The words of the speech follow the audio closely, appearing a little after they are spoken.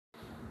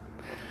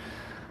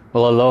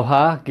Well,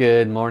 aloha,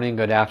 good morning,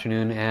 good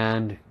afternoon,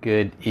 and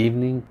good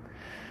evening.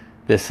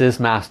 This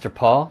is Master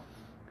Paul.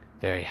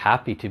 Very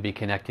happy to be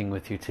connecting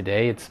with you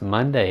today. It's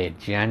Monday,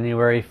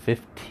 January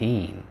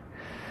 15,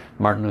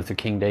 Martin Luther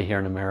King Day here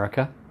in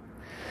America.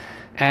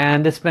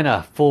 And it's been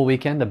a full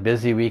weekend, a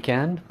busy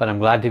weekend, but I'm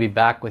glad to be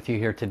back with you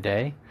here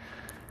today.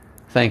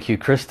 Thank you,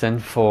 Kristen,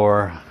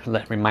 for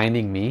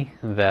reminding me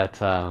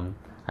that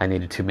I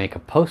needed to make a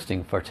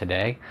posting for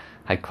today.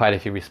 I had quite a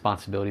few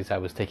responsibilities I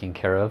was taking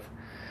care of.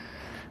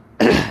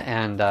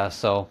 And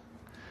so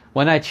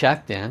when I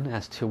checked in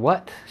as to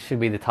what should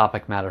be the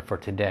topic matter for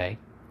today,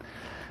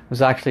 it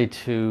was actually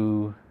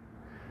to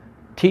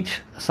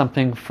teach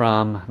something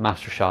from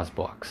Master Sha's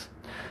books.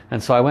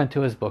 And so I went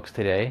to his books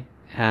today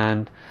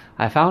and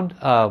I found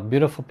a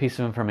beautiful piece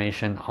of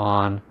information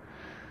on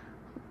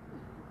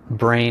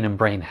brain and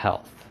brain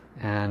health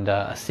and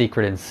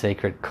secret and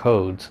sacred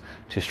codes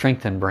to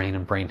strengthen brain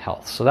and brain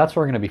health. So that's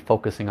what we're going to be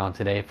focusing on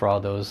today for all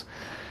those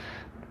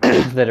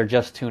that are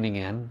just tuning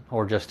in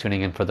or just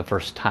tuning in for the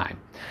first time.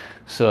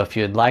 So if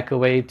you'd like a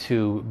way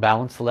to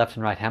balance the left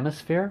and right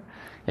hemisphere,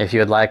 if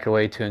you'd like a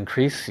way to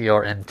increase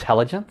your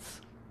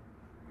intelligence,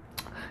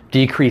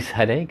 decrease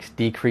headaches,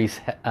 decrease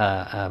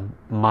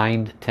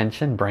mind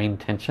tension, brain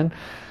tension,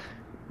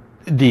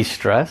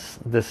 de-stress,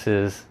 this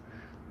is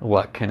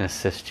what can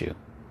assist you.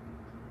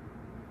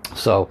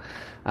 So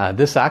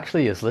this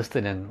actually is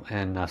listed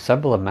in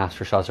several of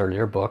Master Sha's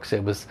earlier books.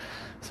 It was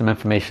some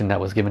information that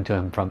was given to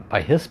him by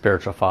his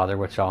spiritual father,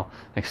 which I'll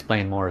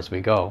explain more as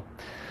we go.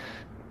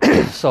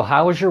 So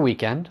how was your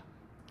weekend?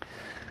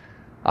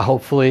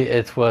 Hopefully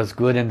it was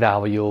good and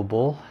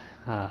valuable.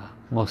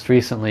 Most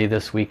recently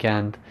this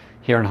weekend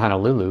here in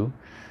Honolulu,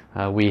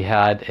 we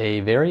had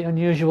a very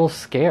unusual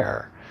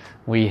scare.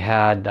 We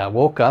had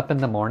woke up in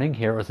the morning,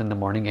 here it was in the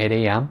morning, 8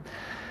 a.m.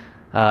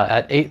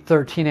 At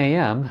 8:13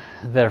 a.m.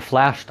 there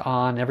flashed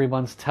on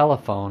everyone's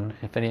telephone.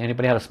 If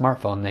anybody had a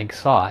smartphone, they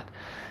saw it.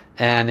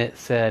 And it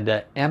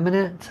said,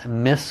 imminent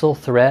missile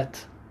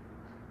threat,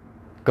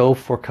 go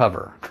for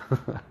cover.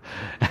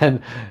 and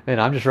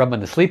I'm just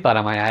rubbing the sleep out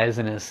of my eyes,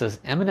 and it says,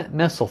 imminent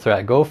missile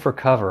threat, go for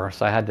cover.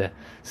 So I had to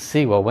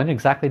see, well, when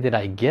exactly did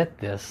I get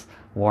this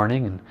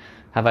warning? And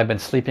have I been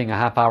sleeping a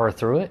half hour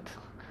through it?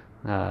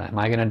 Am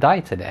I going to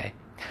die today?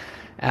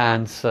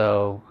 And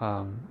so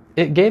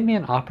it gave me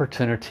an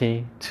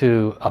opportunity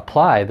to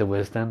apply the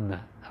wisdom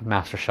of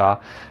Master Sha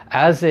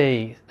as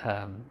a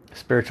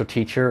spiritual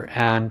teacher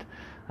and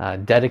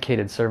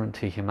dedicated servant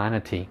to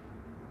humanity.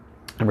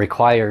 It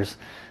requires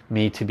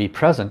me to be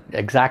present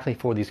exactly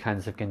for these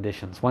kinds of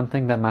conditions. One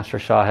thing that Master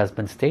Sha has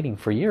been stating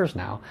for years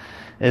now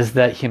is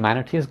that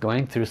humanity is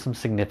going through some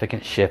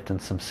significant shift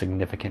and some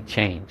significant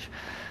change.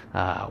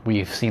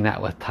 We've seen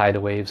that with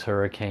tidal waves,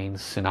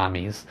 hurricanes,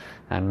 tsunamis,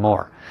 and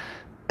more.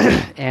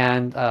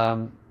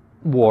 And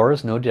war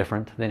is no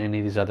different than any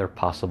of these other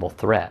possible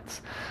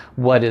threats.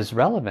 What is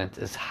relevant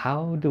is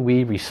how do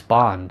we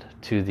respond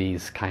to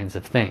these kinds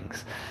of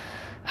things.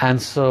 And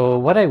so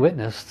what I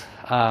witnessed,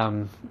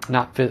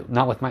 not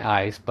with my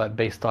eyes, but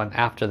based on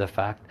after the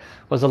fact,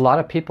 was a lot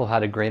of people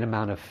had a great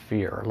amount of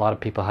fear. A lot of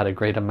people had a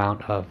great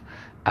amount of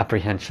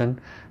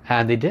apprehension,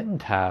 and they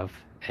didn't have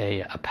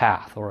a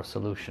path or a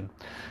solution.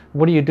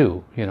 What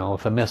do? You know,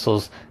 if a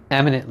missile's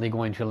eminently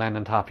going to land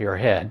on top of your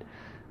head,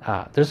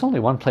 there's only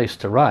one place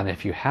to run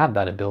if you have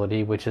that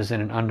ability, which is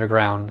in an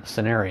underground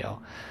scenario.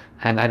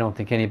 And I don't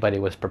think anybody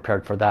was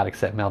prepared for that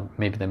except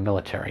maybe the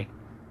military.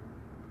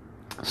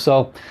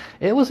 So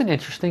it was an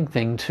interesting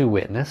thing to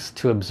witness,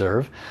 to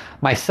observe.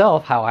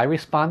 Myself, how I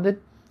responded,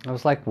 I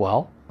was like,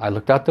 well, I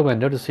looked out the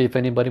window to see if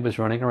anybody was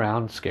running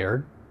around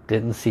scared.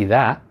 Didn't see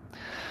that.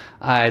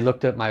 I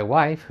looked at my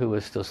wife, who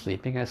was still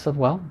sleeping. I said,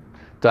 well,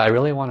 do I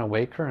really want to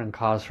wake her and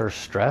cause her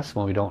stress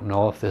when we don't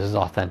know if this is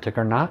authentic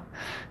or not?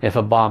 If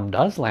a bomb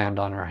does land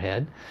on her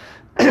head,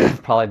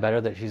 probably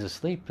better that she's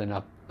asleep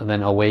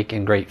than awake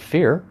in great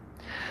fear.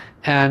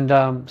 And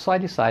so I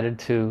decided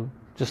to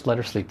just let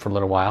her sleep for a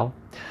little while.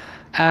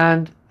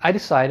 And I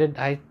decided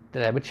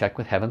that I would check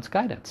with Heaven's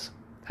guidance.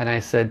 And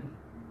I said,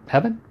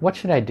 Heaven, what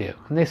should I do?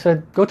 And they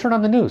said, go turn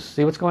on the news,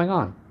 see what's going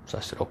on. So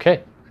I said,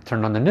 okay. I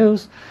turned on the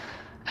news,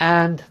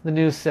 and the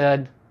news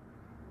said,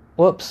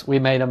 whoops, we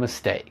made a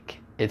mistake.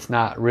 It's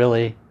not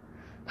really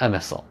a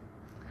missile.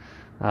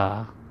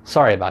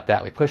 Sorry about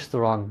that, we pushed the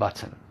wrong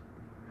button.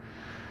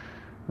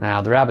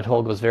 Now the rabbit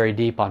hole goes very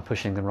deep on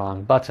pushing the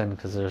wrong button,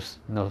 because there's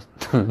no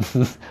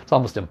it's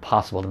almost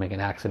impossible to make an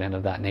accident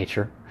of that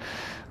nature.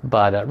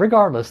 But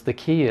regardless, the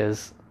key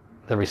is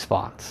the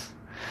response.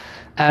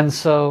 And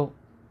so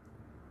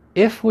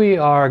if we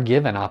are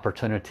given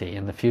opportunity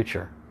in the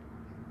future,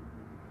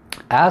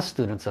 as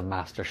students of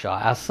Master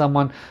Sha, as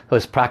someone who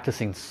is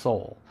practicing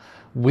soul,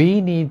 we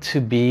need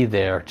to be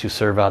there to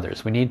serve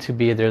others. We need to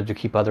be there to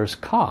keep others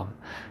calm,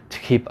 to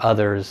keep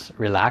others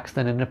relaxed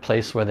and in a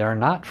place where they're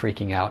not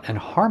freaking out and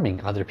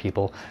harming other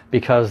people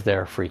because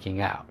they're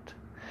freaking out.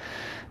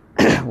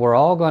 We're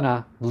all going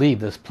to leave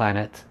this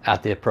planet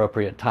at the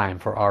appropriate time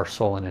for our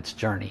soul and its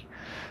journey.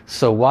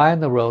 So why in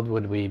the world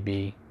would we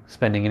be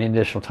spending any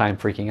additional time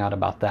freaking out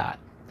about that?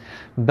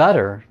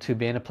 Better to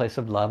be in a place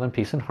of love and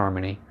peace and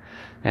harmony,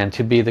 and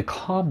to be the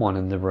calm one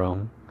in the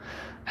room,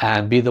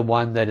 and be the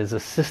one that is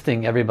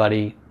assisting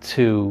everybody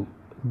to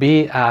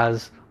be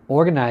as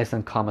organized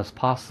and calm as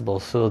possible,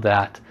 so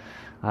that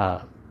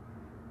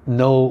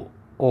no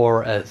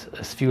or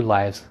as few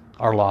lives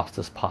are lost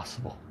as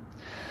possible.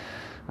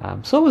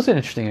 So it was an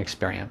interesting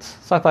experience.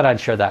 So I thought I'd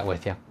share that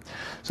with you.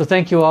 So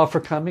thank you all for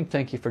coming.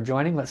 Thank you for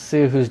joining. Let's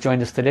see who's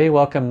joined us today.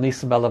 Welcome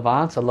Lisa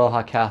Bellavance.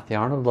 Aloha Kathy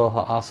Arnold.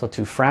 Aloha also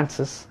to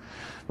Francis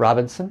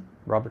Robertson.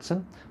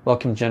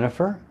 Welcome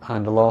Jennifer.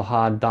 And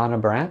aloha Donna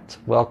Brandt.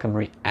 Welcome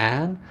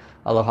Rianne.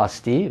 Aloha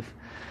Steve.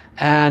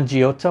 And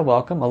Giota,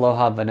 welcome.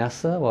 Aloha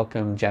Vanessa.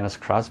 Welcome Janice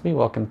Crosby.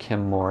 Welcome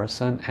Kim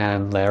Morrison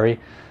and Larry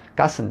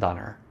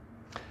Gassendoner.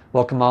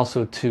 Welcome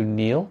also to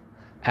Neil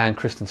and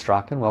Kristen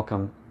Strachan.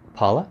 Welcome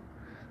Paula.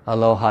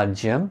 Aloha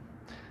Jim.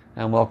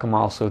 And welcome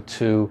also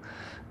to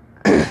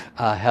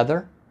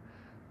Heather.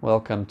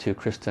 Welcome to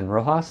Kristen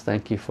Rojas.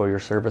 Thank you for your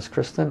service,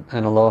 Kristen.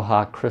 And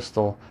aloha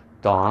Crystal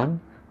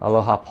Dawn.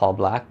 Aloha Paul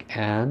Black.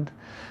 And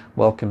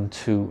welcome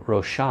to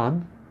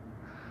Roshan.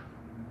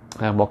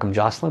 And welcome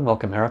Jocelyn.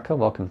 Welcome Erica.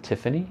 Welcome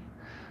Tiffany.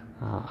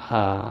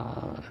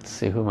 Let's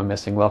see, who am I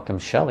missing? Welcome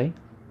Shelley.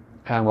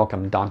 And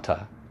welcome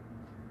Danta.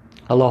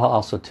 Aloha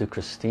also to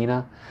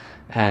Christina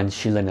and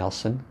Sheila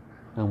Nelson.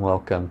 And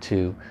welcome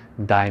to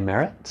Di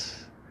Merritt.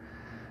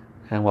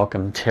 And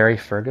welcome Terry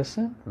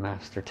Ferguson,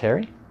 Master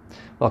Terry.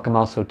 Welcome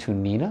also to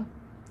Nina.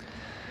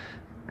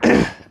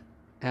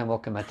 And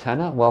welcome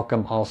Atena.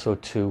 Welcome also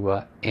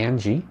to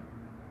Angie,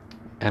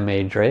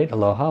 M.A. Drade.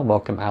 Aloha.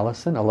 Welcome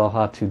Allison.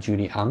 Aloha to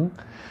Judy Ung.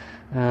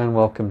 And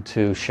welcome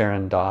to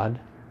Sharon Dodd.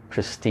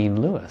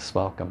 Christine Lewis.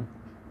 Welcome.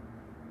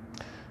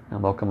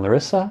 And welcome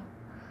Larissa.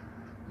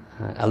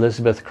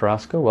 Elizabeth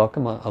Carrasco.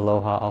 Welcome.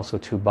 Aloha also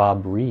to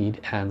Bob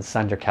Reed and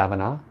Sandra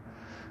Kavanaugh.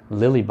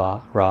 Lily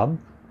Rob.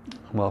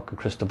 Welcome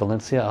Krista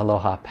Valencia.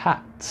 Aloha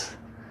Pat.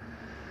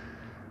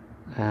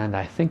 And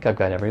I think I've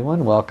got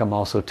everyone. Welcome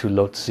also to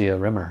Lotzia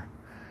Rimmer.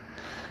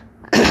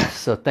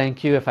 So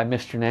thank you. If I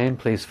missed your name,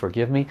 please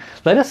forgive me.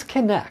 Let us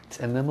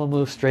connect, and then we'll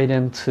move straight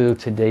into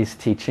today's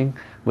teaching,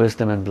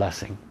 wisdom and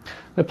blessing.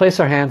 We place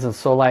our hands in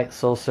soul light,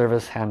 soul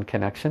service, hand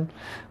connection.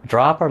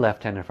 Drop our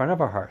left hand in front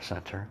of our heart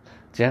center,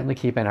 gently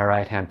keeping our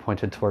right hand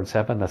pointed towards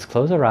heaven. Let's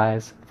close our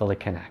eyes, fully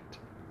connect.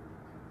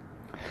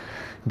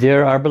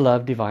 Dear our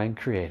beloved divine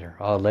creator,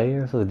 all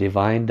layers of the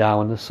divine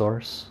Tao and the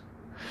source,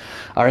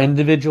 our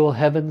individual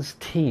heavens,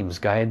 teams,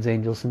 guides,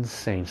 angels and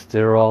saints,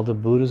 dear all the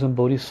Buddhas and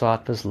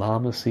Bodhisattvas,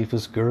 Lamas,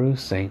 Sifas,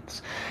 Gurus,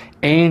 saints,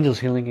 angels,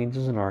 healing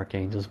angels and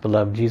archangels,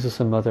 beloved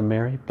Jesus and Mother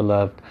Mary,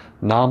 beloved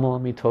Namo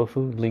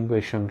Amitofu,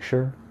 Lingui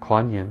Shengshi,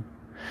 Kuan Yin,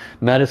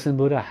 Medicine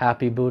Buddha,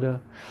 Happy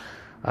Buddha,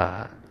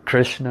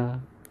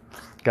 Krishna,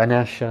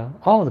 Ganesha,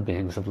 all the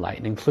beings of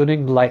light,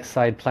 including light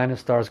side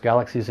planets, stars,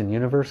 galaxies and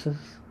universes,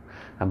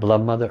 and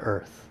beloved Mother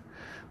Earth.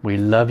 We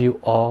love you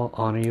all,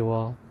 honor you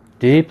all,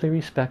 deeply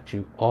respect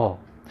you all,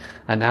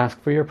 and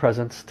ask for your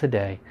presence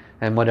today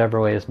in whatever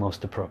way is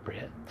most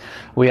appropriate.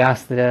 We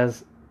ask that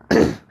as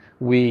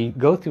we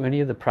go through any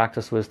of the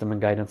practice, wisdom and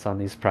guidance on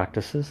these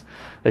practices,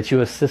 that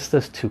you assist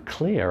us to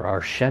clear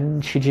our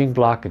Shen Qi Jing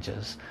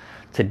blockages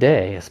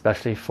today,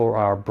 especially for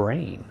our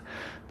brain.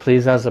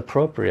 Please, as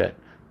appropriate,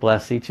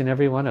 bless each and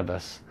every one of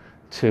us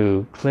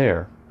to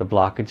clear the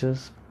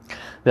blockages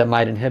that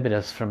might inhibit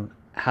us from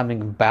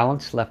having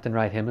balanced left and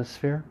right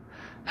hemisphere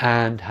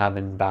and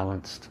having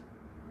balanced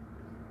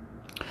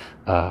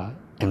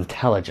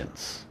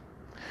intelligence.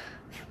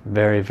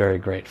 Very, very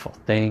grateful.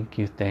 Thank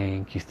you,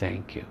 thank you,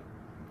 thank you.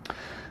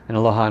 And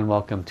aloha and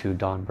welcome to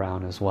Dawn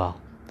Brown as well.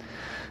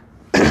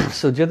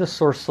 So dear the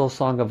Source Soul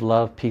Song of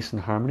love, peace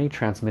and harmony,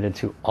 transmitted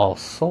to all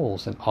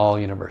souls in all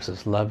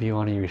universes. Love you,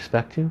 honor you,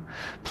 respect you.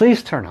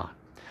 Please turn on.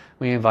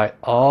 We invite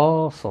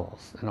all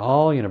souls in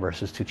all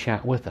universes to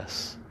chant with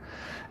us.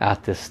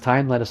 At this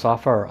time, let us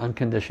offer our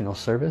unconditional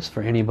service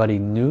for anybody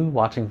new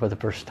watching for the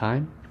first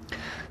time.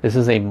 This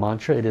is a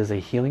mantra. It is a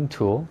healing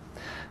tool.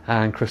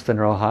 And Kristen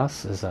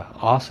Rojas is an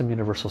awesome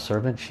universal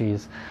servant.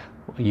 She's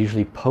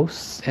usually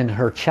posts in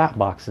her chat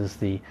boxes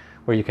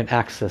where you can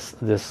access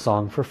this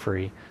song for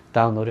free.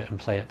 Download it and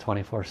play it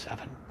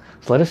 24/7.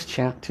 So let us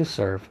chant to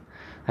serve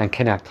and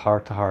connect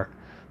heart to heart,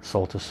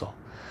 soul to soul.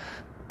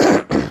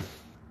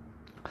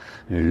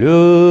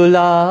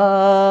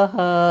 Lula,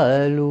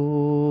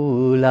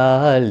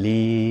 lula,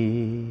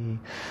 li.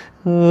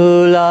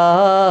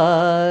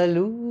 Lula,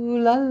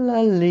 lula, la,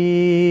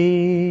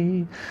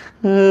 li.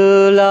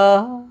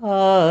 Lula,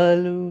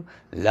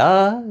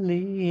 lula,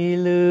 li,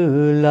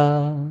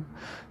 lula.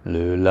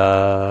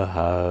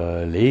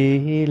 Lula,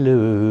 li,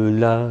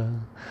 lula.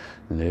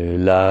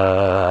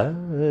 Lula,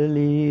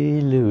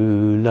 li,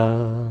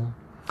 lula.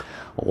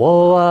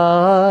 我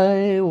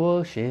爱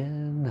我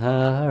心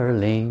儿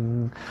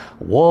灵，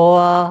我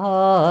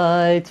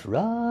爱自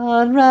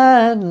然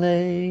人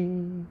类，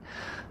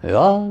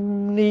让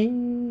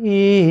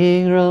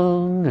你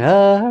让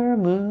耳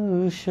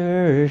目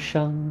世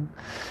上，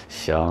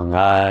相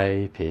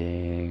爱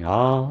平安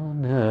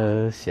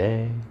和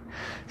谐，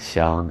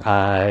相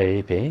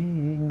爱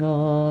平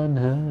安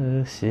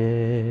和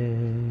谐。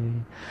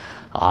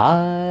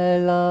I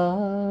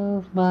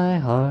love my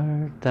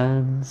heart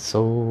and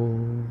soul.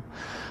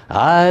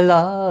 I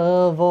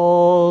love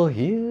all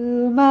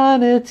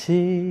humanity.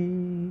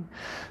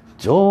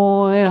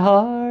 Join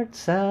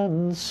hearts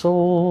and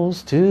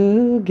souls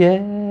together.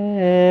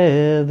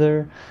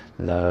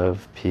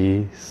 Love,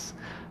 peace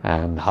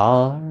and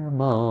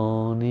harmony.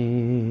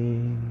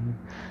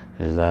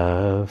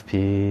 Love,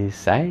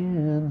 peace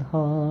and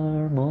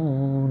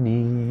harmony.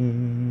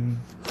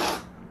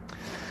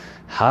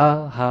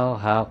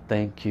 How.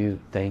 Thank you.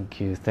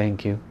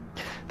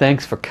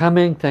 Thanks for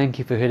coming. Thank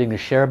you for hitting the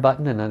share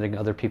button and letting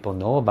other people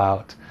know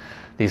about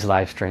these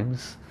live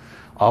streams.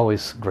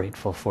 Always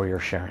grateful for your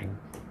sharing.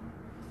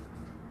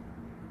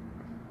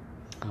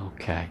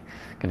 Okay,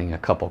 getting a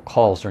couple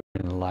calls during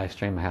the live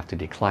stream. I have to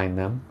decline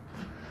them.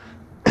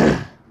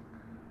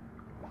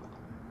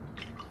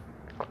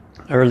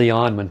 Early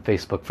on, when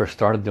Facebook first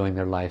started doing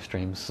their live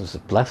streams, it was a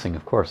blessing,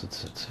 of course.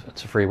 It's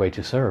a free way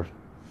to serve.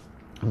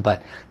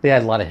 But they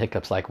had a lot of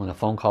hiccups, like when a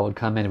phone call would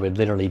come in, it would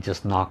literally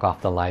just knock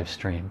off the live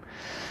stream.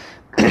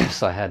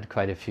 So I had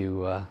quite a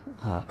few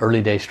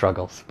early day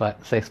struggles.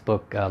 But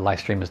Facebook live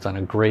stream has done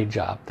a great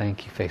job.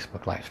 Thank you,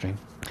 Facebook live stream.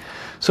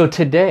 So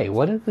today,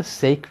 what are the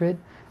sacred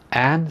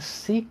and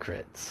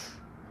secrets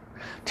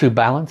to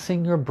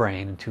balancing your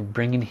brain and to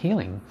bringing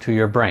healing to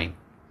your brain?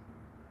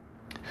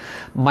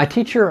 My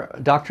teacher,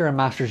 Dr. and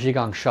Master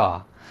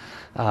Sha,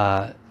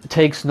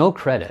 takes no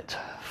credit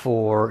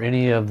for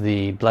any of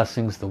the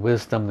blessings, the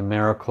wisdom, the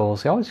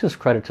miracles. He always gives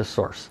credit to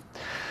Source.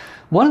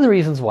 One of the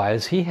reasons why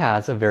is he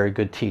has a very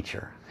good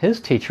teacher. His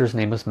teacher's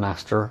name is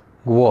Master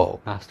Guo,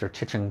 Master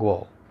Chichen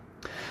Guo.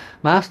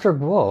 Master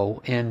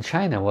Guo in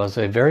China was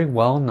a very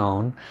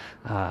well-known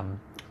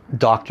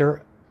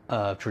doctor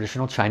of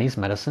traditional Chinese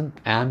medicine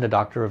and a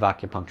doctor of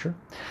acupuncture.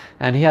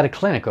 And he had a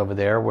clinic over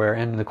there where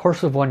in the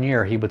course of 1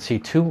 year he would see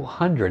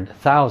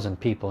 200,000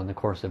 people in the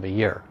course of a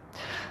year.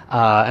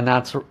 And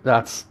that's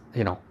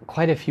you know,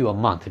 quite a few a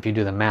month if you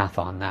do the math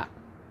on that.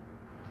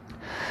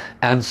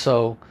 And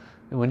so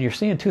when you're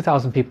seeing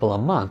 2,000 people a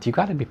month, you've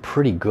got to be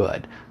pretty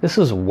good. This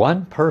is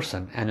one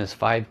person and his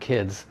 5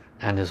 kids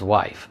and his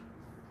wife.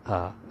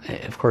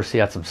 Of course he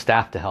had some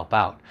staff to help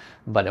out,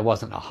 but it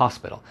wasn't a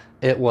hospital.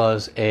 It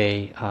was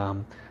a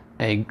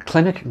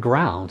clinic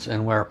grounds,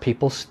 and where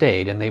people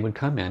stayed, and they would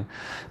come in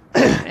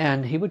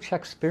and he would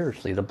check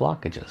spiritually the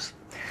blockages,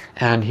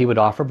 and he would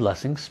offer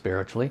blessings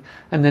spiritually,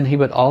 and then he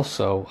would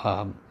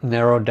also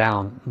narrow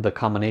down the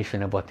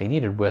combination of what they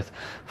needed with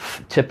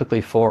typically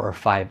 4 or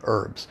 5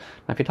 herbs.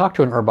 Now if you talk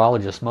to an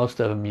herbologist,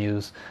 most of them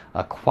use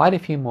quite a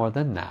few more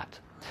than that.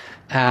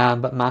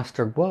 But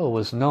Master Guo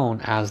was known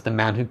as the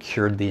man who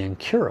cured the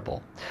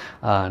incurable.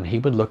 And he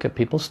would look at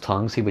people's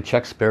tongues, he would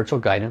check spiritual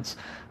guidance,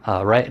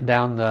 write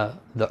down the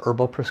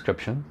herbal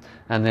prescription,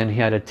 and then he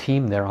had a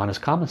team there on his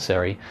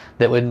commissary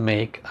that would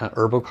make an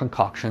herbal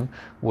concoction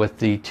with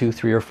the 2,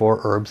 3 or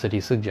 4 herbs that he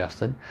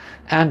suggested.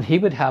 And he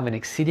would have an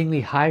exceedingly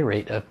high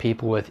rate of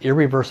people with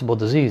irreversible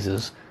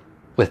diseases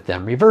with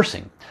them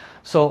reversing.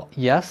 So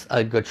yes,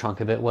 a good chunk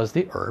of it was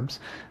the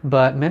herbs,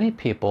 but many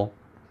people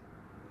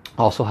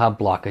also have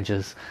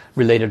blockages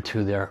related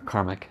to their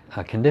karmic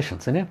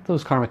conditions, and if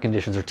those karmic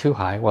conditions are too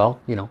high,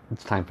 well, you know,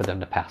 it's time for them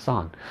to pass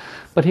on.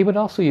 But he would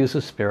also use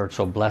his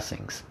spiritual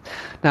blessings.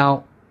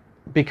 Now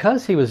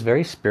because he was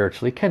very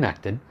spiritually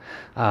connected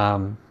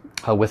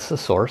with the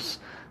source,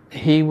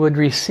 he would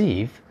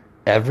receive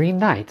every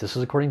night, this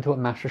is according to what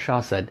Master Sha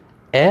said,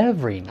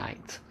 every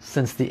night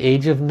since the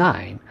age of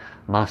 9,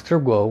 Master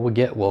Guo would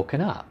get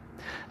woken up.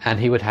 And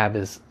he would have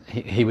his,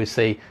 he would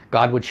say,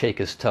 God would shake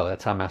his toe.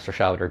 That's how Master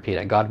Sha would repeat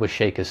it. God would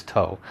shake his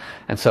toe.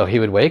 And so he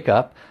would wake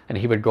up and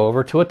he would go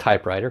over to a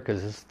typewriter,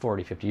 because this is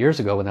 40, 50 years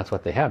ago when that's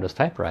what they had, was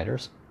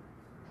typewriters.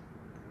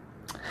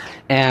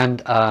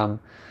 And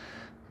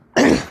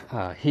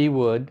he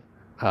would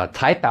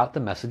type out the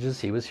messages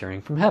he was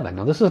hearing from heaven.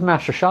 Now this is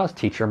Master Sha's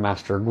teacher,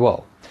 Master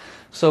Guo.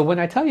 So when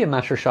I tell you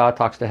Master Sha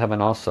talks to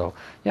heaven also,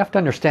 you have to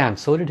understand,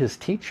 so did his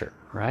teacher,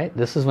 right?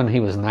 This is when he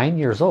was 9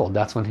 years old.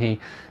 That's when he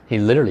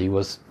literally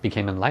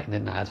became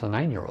enlightened as a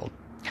 9-year-old.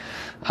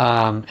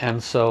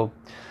 And so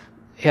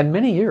he had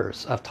many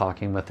years of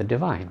talking with the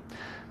divine.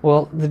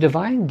 Well, the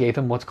divine gave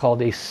him what's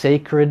called a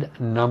sacred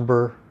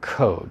number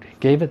code. He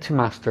gave it to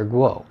Master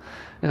Guo.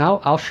 And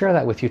I'll share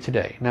that with you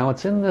today. Now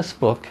it's in this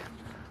book.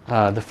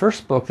 The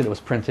first book that it was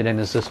printed in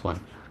is this one,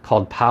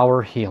 called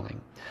Power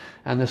Healing.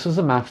 And this is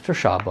a Master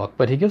Sha book,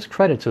 but he gives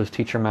credit to his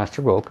teacher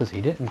Master Guo because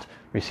he didn't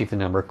receive the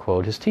number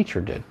code, his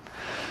teacher did.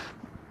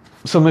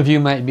 Some of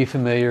you might be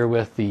familiar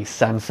with the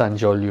San San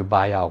Zhou Liu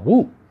Baya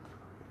Wu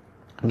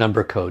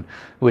number code,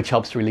 which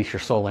helps to release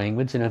your soul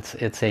language, and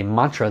it's a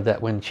mantra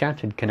that when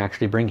chanted can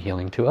actually bring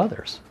healing to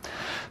others.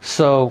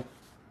 So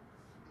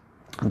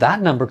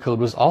that number code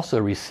was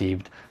also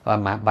received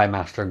by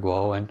Master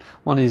Guo, and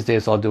one of these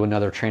days I'll do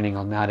another training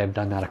on that. I've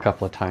done that a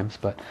couple of times,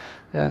 but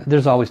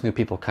there's always new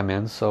people come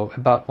in, so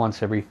about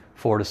once every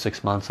 4 to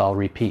 6 months I'll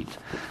repeat.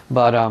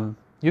 But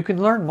You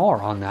can learn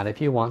more on that if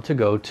you want to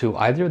go to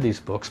either of these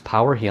books,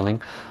 Power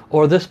Healing,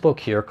 or this book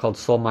here called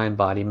Soul, Mind,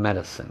 Body,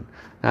 Medicine.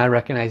 Now I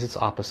recognize it's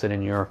opposite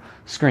in your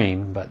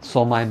screen, but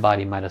Soul, Mind,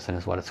 Body, Medicine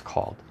is what it's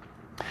called.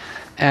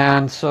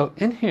 And so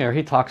in here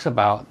he talks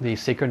about the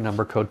secret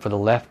number code for the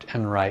left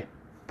and right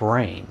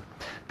brain.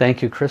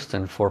 Thank you,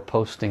 Kristen, for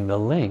posting the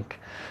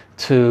link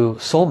to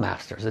Soul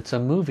Masters. It's a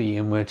movie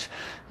in which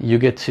you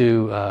get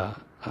to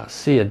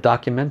see a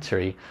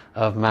documentary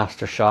of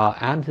Master Sha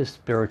and his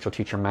spiritual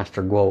teacher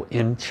Master Guo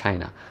in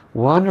China.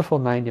 Wonderful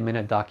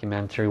 90-minute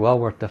documentary, well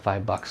worth the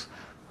 $5.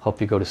 Hope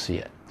you go to see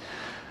it.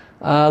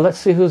 Let's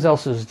see who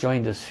else has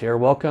joined us here.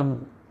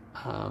 Welcome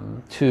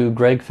to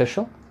Greg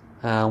Fischel.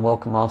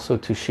 Welcome also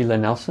to Sheila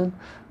Nelson.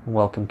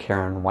 Welcome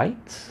Karen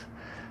White.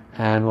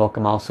 And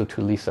welcome also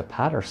to Lisa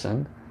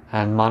Patterson.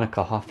 And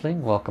Monica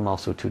Hoffling. Welcome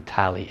also to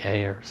Tally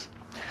Ayers.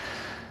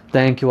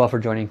 Thank you all for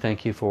joining.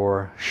 Thank you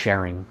for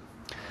sharing.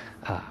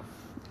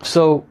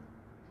 So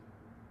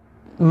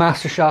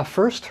Master Sha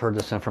first heard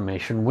this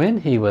information when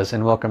he was,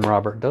 and welcome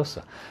Robert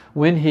Dosa,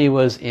 when he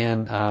was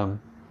in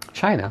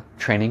China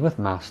training with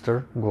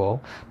Master Guo.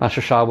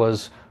 Master Sha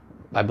was,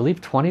 I believe,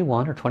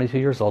 21 or 22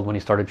 years old when he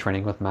started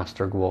training with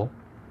Master Guo.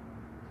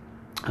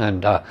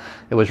 And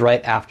it was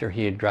right after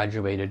he had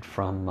graduated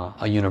from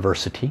a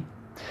university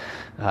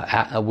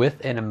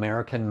with an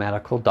American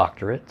medical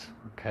doctorate,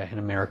 okay, in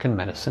American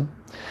medicine.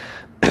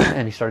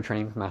 And he started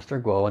training with Master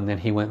Guo, and then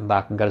he went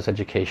back and got his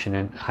education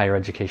in higher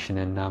education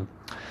in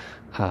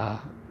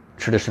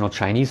traditional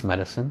Chinese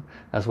medicine,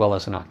 as well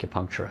as an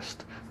acupuncturist.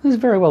 He's a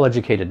very well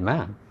educated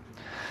man.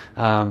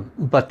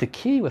 But the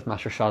key with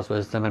Master Sha's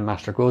wisdom and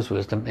Master Guo's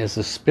wisdom is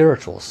the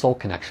spiritual soul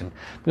connection,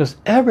 because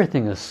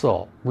everything is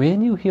soul.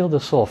 When you heal the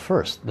soul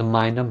first, the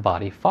mind and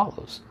body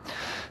follows.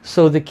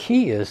 So the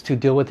key is to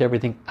deal with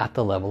everything at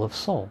the level of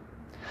soul.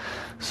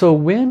 So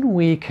when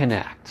we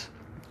connect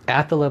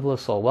at the level of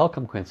soul,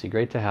 welcome Quincy,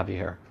 great to have you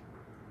here.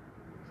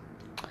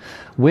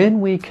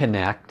 When we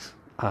connect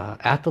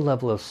at the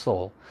level of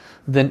soul,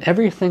 then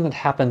everything that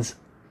happens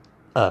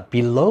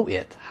below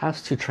it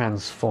has to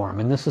transform.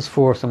 And this is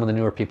for some of the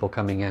newer people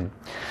coming in.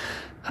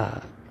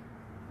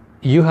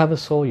 You have a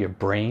soul, your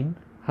brain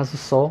has a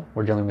soul.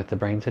 We're dealing with the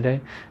brain today.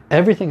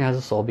 Everything has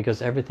a soul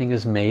because everything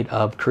is made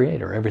of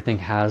creator. Everything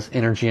has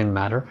energy and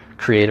matter.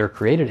 Creator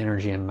created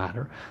energy and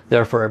matter.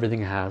 Therefore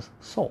everything has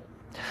soul.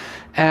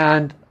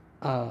 And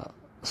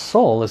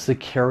soul is the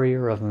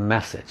carrier of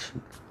message,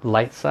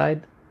 light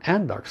side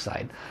and dark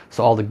side.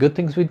 So all the good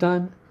things we've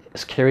done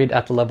is carried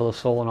at the level of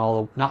soul, and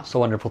all the not so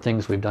wonderful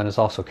things we've done is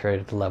also carried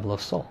at the level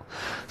of soul.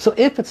 So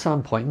if at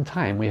some point in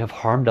time we have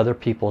harmed other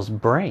people's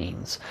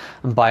brains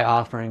by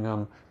offering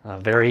them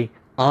very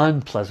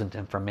unpleasant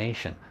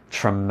information,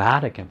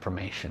 traumatic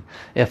information,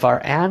 if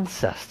our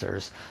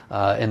ancestors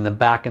in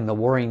the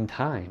warring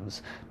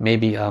times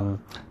maybe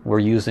were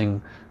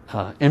using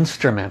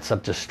instruments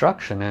of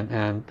destruction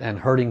and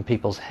hurting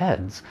people's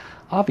heads,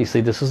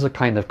 obviously this is a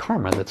kind of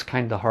karma that's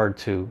kind of hard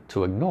to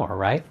ignore,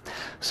 right?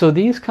 So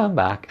these come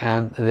back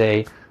and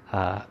they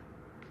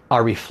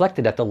are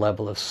reflected at the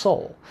level of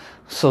soul.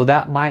 So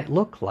that might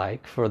look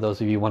like, for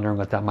those of you wondering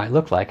what that might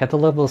look like, at the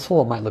level of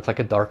soul it might look like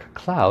a dark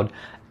cloud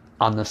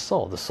on the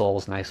soul. The soul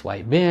is a nice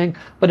white being,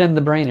 but in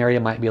the brain area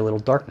might be a little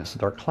darkness, a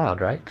dark cloud,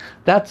 right?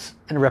 That's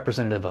a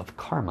representative of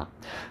karma.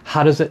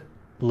 How does it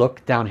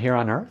look down here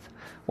on earth?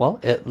 Well,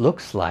 it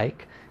looks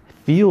like,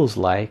 feels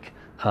like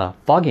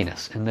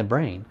fogginess in the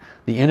brain,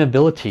 the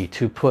inability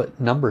to put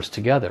numbers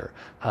together.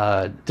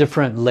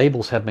 Different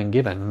labels have been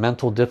given: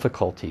 mental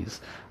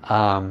difficulties,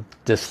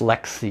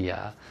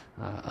 dyslexia,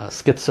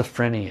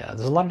 schizophrenia.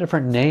 There's a lot of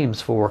different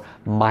names for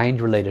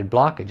mind-related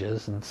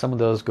blockages, and some of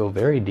those go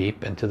very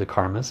deep into the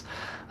karmas.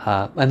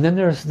 And then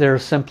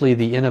there's simply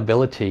the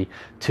inability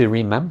to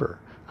remember,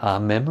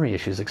 memory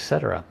issues,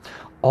 etc.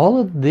 All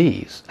of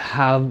these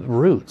have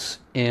roots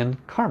in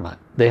karma.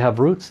 They have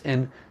roots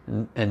in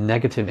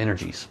negative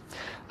energies,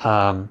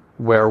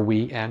 where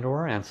we and or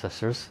our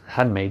ancestors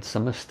had made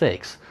some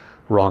mistakes.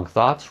 Wrong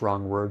thoughts,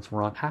 wrong words,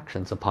 wrong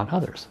actions upon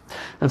others.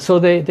 And so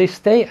they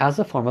stay as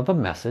a form of a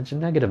message, a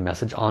negative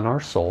message on our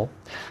soul,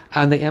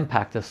 and they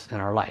impact us in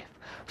our life.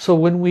 So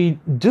when we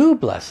do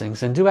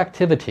blessings and do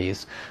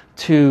activities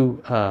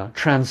to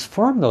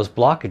transform those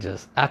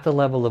blockages at the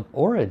level of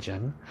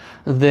origin,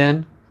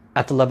 then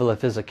at the level of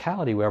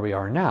physicality where we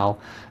are now,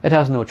 it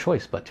has no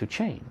choice but to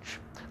change.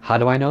 How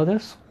do I know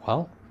this?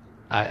 Well,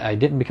 I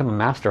didn't become a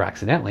master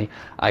accidentally.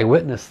 I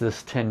witnessed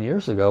this 10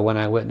 years ago when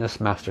I witnessed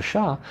Master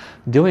Sha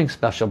doing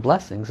special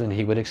blessings, and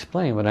he would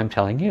explain what I'm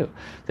telling you,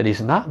 that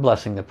he's not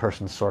blessing the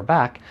person's sore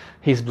back,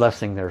 he's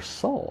blessing their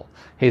soul.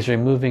 He's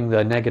removing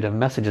the negative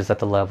messages at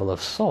the level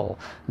of soul.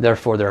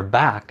 Therefore their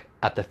back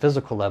at the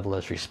physical level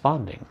is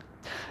responding.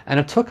 And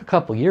it took a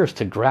couple years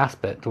to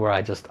grasp it to where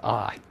I just,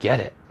 I get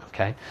it.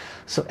 Okay,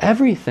 so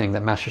everything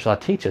that Master Sha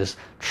teaches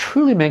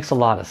truly makes a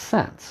lot of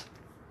sense.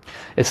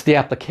 It's the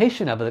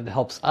application of it that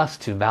helps us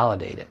to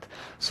validate it.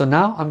 So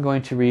now I'm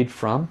going to read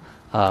from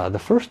the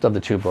first of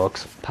the two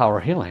books, Power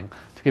Healing,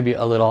 to give you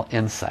a little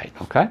insight.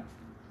 Okay,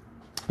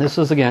 this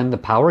is again the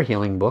Power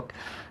Healing book,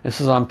 This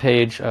is on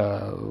page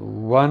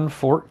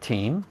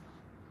 113.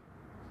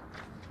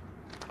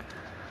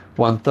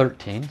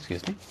 113,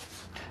 excuse me.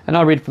 And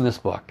I'll read from this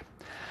book.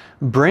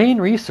 Brain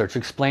research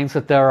explains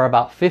that there are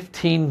about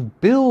 15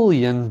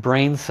 billion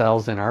brain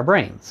cells in our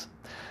brains.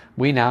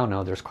 We now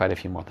know there's quite a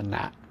few more than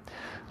that.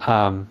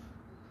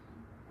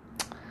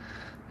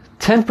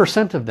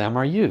 10% of them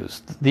are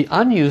used. The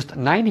unused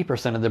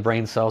 90% of the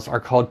brain cells are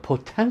called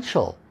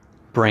potential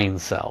brain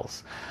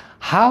cells.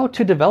 How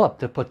to develop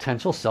the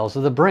potential cells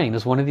of the brain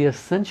is one of the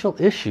essential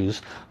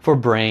issues for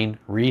brain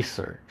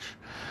research.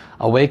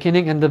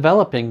 Awakening and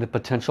developing the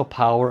potential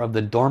power of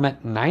the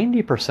dormant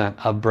 90%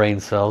 of brain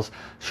cells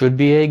should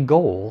be a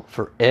goal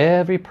for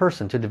every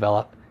person to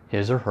develop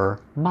his or her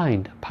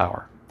mind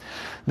power.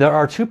 There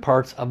are two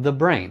parts of the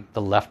brain.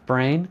 The left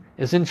brain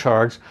is in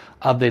charge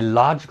of the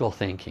logical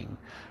thinking,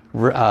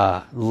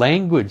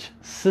 language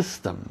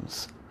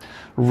systems,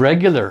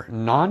 regular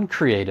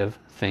non-creative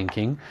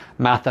thinking,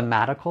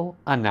 mathematical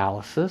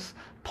analysis,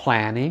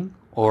 planning,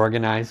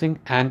 organizing,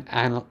 and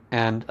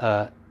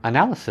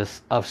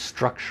analysis of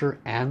structure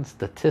and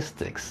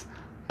statistics.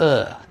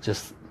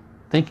 Just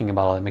thinking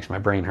about it makes my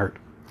brain hurt.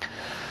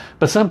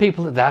 But some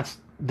people, that's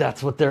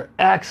what they're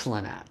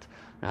excellent at.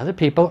 Other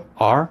people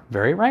are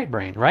very right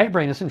brain. Right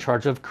brain is in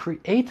charge of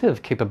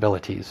creative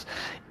capabilities,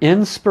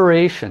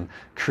 inspiration,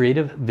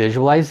 creative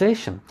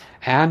visualization,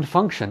 and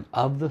function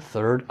of the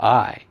third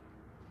eye.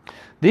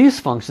 These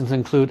functions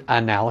include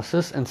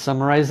analysis and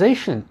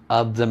summarization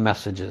of the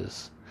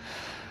messages,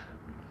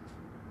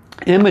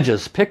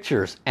 images,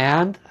 pictures,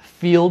 and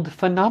field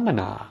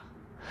phenomena.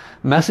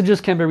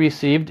 Messages can be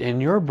received in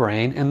your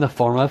brain in the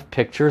form of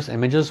pictures,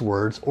 images,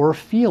 words, or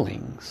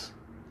feelings.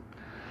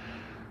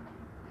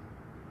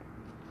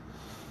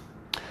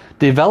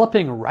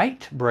 Developing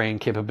right brain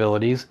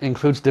capabilities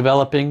includes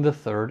developing the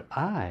third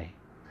eye,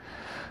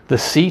 the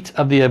seat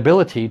of the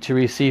ability to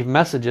receive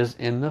messages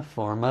in the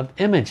form of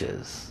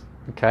images.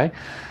 Okay,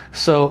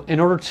 so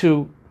in order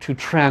to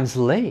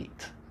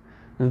translate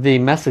the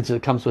message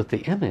that comes with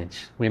the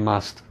image, we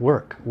must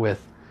work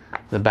with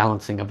the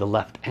balancing of the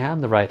left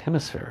and the right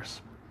hemispheres.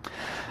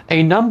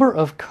 A number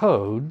of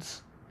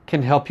codes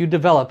can help you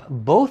develop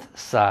both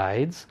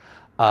sides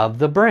of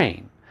the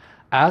brain.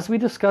 As we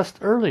discussed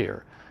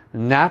earlier,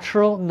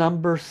 natural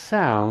number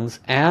sounds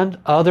and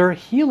other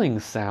healing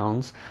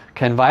sounds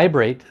can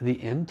vibrate the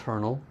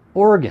internal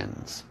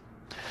organs.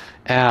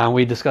 And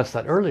we discussed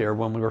that earlier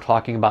when we were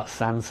talking about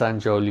San San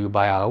Zhou Liu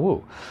Baiya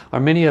Wu. Or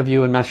many of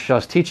you in Master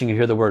Sha's teaching, you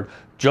hear the word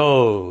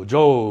Zhou,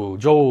 Zhou,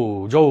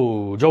 Zhou,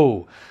 Zhou,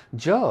 Zhou.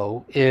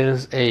 Zhou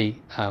is a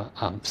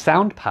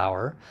sound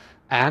power,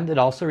 and it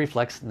also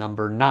reflects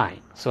number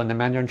 9. So in the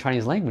Mandarin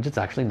Chinese language, it's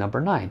actually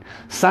number 9.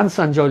 San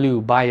San Zhou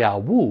Liu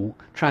Baiya Wu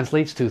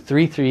translates to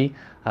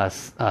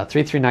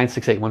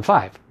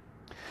 3396815.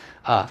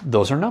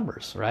 Those are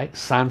numbers, right?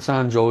 San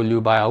San Zhou Liu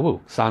Baiya Wu.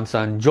 San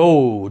San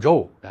Zhou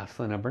Zhou. That's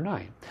the number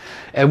 9.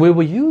 And we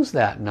will use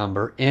that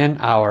number in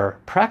our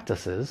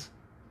practices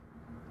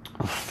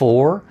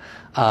for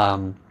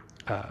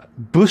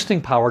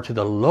boosting power to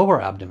the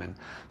lower abdomen.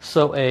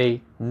 So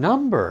a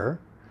number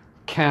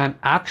can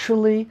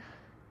actually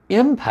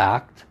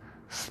impact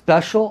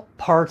special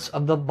parts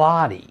of the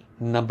body.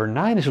 Number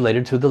 9 is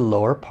related to the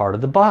lower part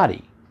of the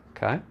body.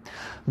 Okay,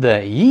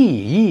 the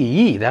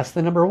yi, that's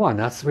the number 1.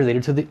 That's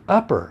related to the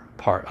upper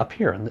part up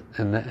here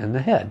in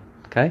the head.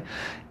 Okay,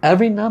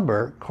 every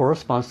number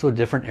corresponds to a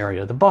different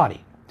area of the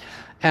body.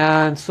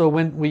 And so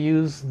when we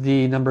use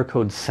the number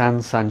code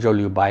San San Zhou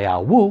Liu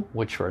Baiya Wu,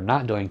 which we're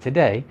not doing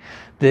today,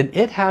 then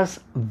it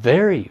has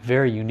very,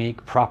 very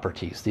unique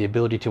properties. The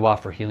ability to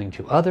offer healing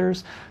to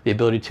others, the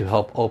ability to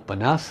help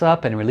open us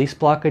up and release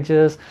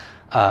blockages.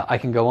 I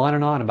can go on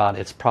and on about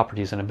its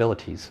properties and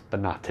abilities, but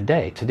not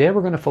today. Today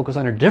we're going to focus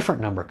on a different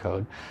number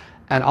code.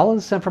 And all of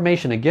this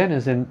information, again,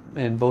 is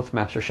in both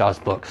Master Sha's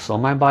books, Soul,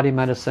 Mind, Body,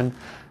 Medicine,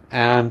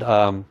 and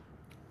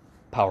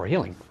Power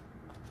Healing.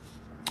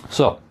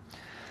 So,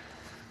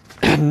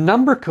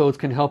 number codes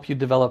can help you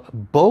develop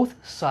both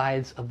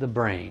sides of the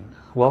brain.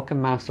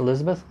 Welcome Master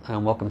Elizabeth,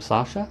 and welcome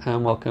Sasha,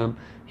 and welcome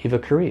Eva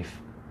Karif.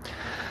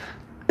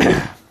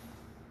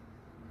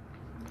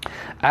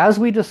 As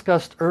we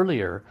discussed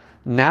earlier,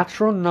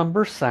 natural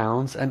number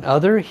sounds and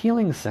other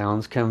healing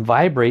sounds can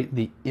vibrate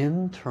the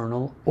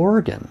internal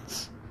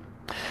organs.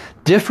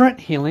 Different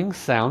healing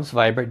sounds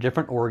vibrate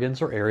different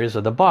organs or areas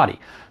of the body.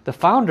 The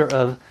founder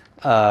of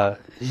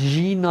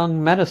Jinung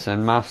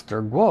medicine,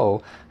 Master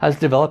Guo, has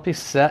developed a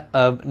set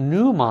of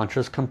new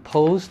mantras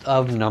composed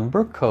of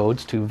number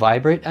codes to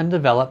vibrate and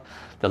develop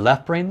the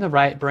left brain, the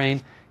right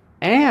brain,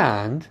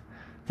 and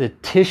the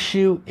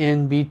tissue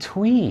in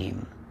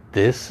between.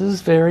 This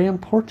is very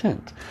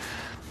important.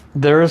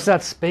 There is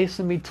that space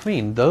in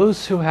between.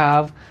 Those who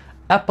have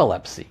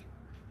epilepsy,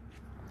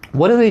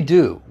 what do they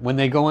do when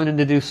they go in and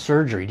they do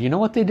surgery? Do you know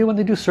what they do when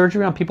they do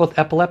surgery on people with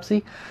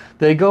epilepsy?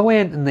 They go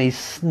in and they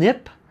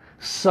snip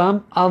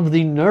some of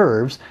the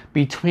nerves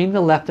between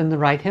the left and the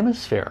right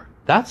hemisphere.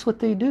 That's what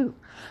they do.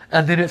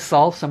 And then it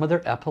solves some of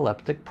their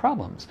epileptic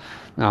problems.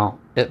 Now,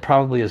 it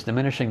probably is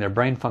diminishing their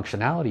brain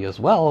functionality as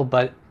well,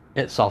 but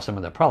it solves some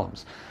of their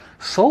problems.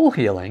 Soul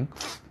healing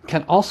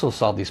can also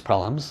solve these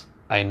problems.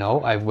 I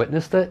know, I've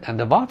witnessed it, and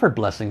have offered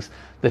blessings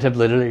that have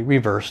literally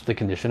reversed the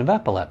condition of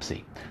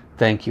epilepsy.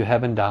 Thank you,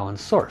 Heaven, Tao, and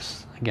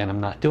Source. Again, I'm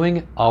not doing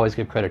it, always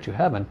give credit to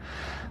Heaven.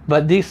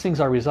 But these things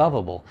are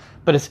resolvable.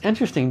 But it's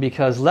interesting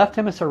because left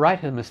hemisphere, right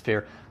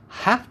hemisphere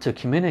have to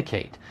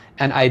communicate,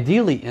 and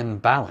ideally in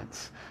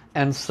balance.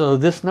 And so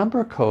this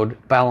number code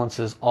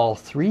balances all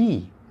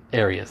three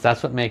areas.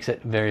 That's what makes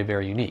it very,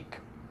 very unique.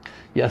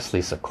 Yes,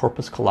 Lisa,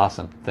 corpus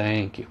callosum.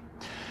 Thank you.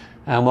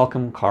 And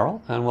welcome,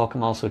 Carl. And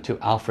welcome also to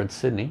Alfred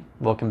Sidney.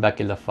 Welcome,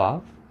 Becky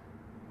Lefave.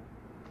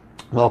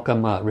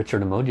 Welcome,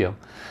 Richard Amodio.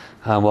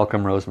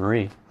 Welcome,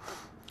 Rosemarie.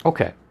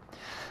 Okay,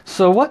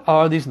 so what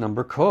are these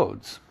number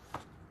codes?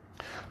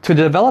 To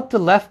develop the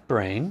left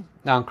brain,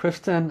 now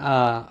Kristen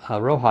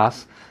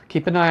Rojas,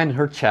 keep an eye on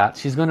her chat.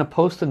 She's going to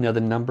post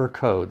another number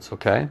codes,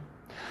 okay?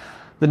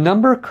 The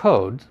number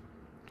code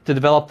to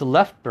develop the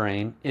left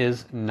brain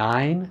is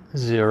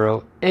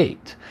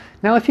 908.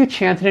 Now if you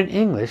chant it in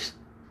English,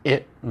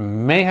 it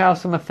may have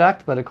some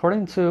effect, but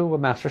according to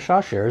what Master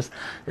Sha shares,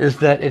 is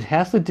that it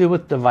has to do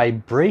with the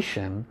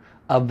vibration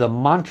of the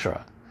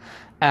mantra.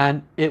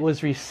 And it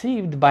was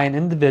received by an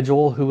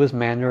individual who was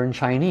Mandarin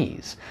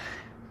Chinese,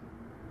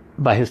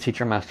 by his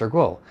teacher Master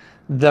Guo.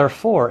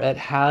 Therefore, it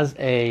has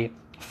a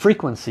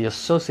frequency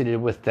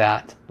associated with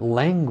that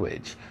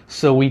language.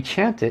 So we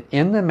chant it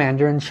in the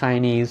Mandarin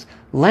Chinese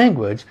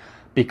language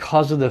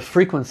because of the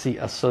frequency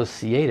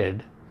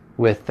associated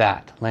with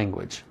that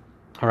language.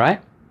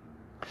 Alright?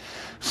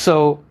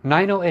 So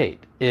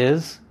 908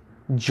 is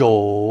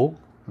Zhou,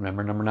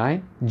 remember number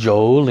 9?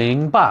 Zhou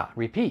Ling Ba.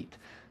 Repeat.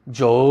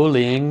 Zhou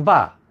Ling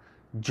Ba.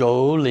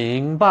 Zhou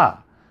Ling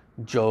Ba.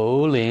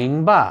 Zhou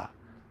Ling Ba.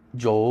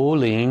 Zhou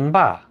Ling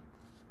Ba.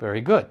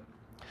 Very good.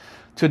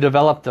 To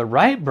develop the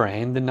right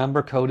brain, the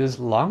number code is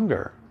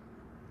longer.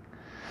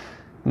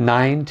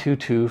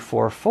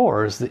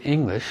 92244 is the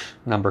English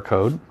number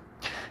code.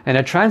 And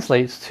it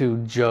translates to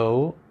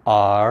Zhou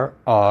R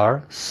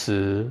R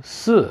Si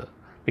Si.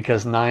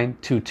 Because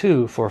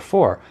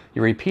 92244,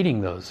 you're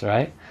repeating those,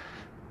 right?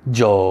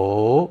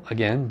 Zhou,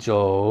 again,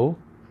 Zhou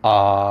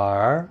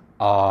R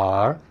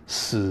R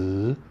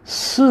Si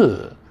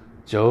Si.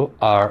 Zhou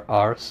R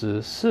R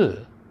Si Si.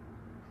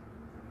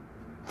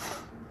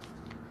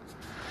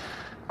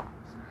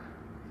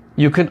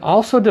 You can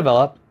also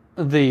develop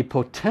the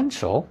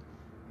potential,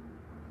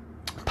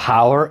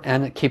 power,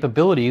 and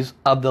capabilities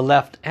of the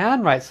left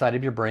and right side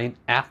of your brain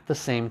at the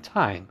same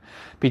time.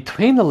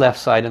 Between the left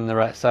side and the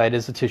right side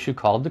is a tissue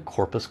called the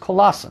corpus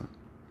callosum.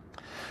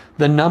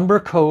 The number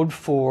code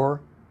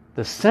for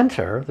the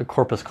center, the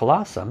corpus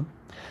callosum,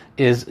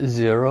 is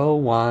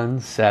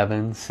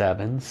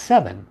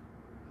 01777.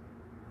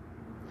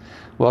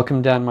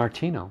 Welcome, Dan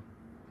Martino.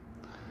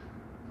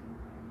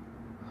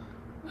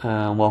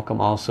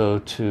 Welcome also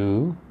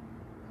to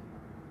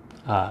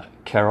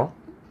Carol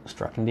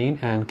Struckendine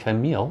and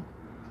Camille.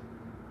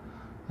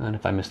 And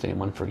if I missed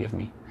anyone, forgive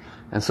me.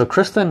 And so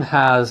Kristen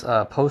has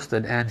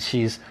posted, and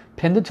she's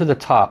pinned it to the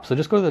top. So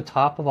just go to the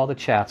top of all the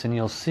chats and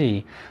you'll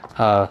see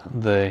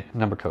the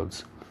number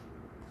codes.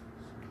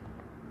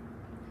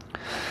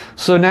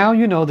 So now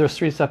you know there's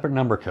 3 separate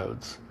number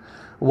codes.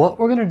 What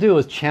we're going to do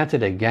is chant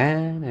it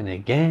again and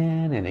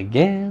again and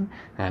again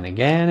and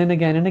again and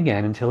again and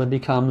again until it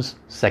becomes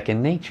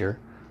second nature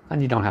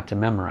and you don't have to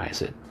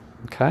memorize it.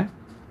 Okay?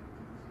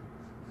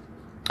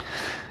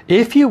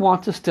 If you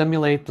want to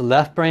stimulate the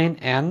left brain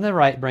and the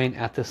right brain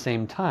at the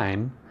same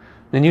time,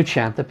 then you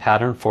chant the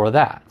pattern for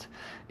that.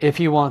 If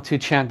you want to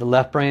chant the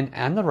left brain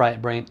and the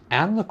right brain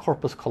and the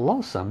corpus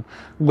callosum,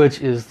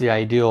 which is the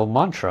ideal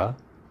mantra,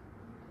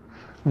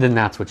 then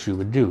that's what you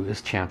would do,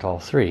 is chant all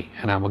 3.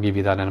 And I will give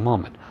you that in a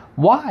moment.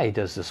 Why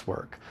does this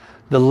work?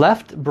 The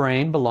left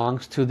brain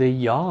belongs to the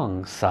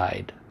yang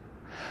side.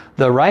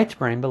 The right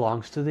brain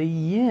belongs to the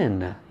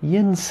yin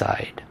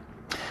side.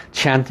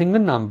 Chanting the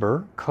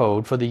number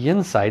code for the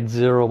yin side,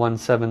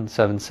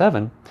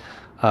 01777,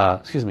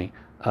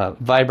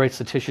 vibrates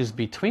the tissues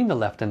between the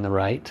left and the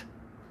right.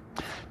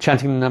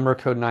 Chanting the number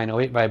code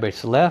 908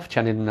 vibrates the left.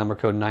 Chanting the number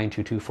code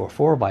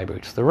 92244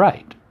 vibrates the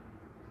right.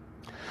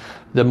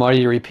 The more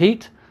you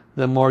repeat,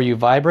 the more you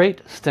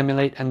vibrate,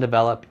 stimulate, and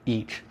develop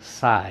each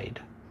side.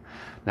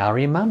 Now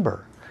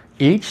remember,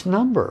 each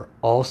number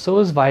also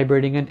is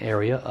vibrating an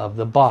area of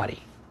the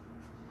body.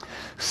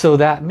 So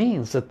that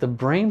means that the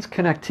brain's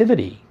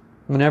connectivity,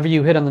 whenever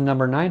you hit on the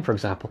number 9, for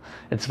example,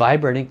 it's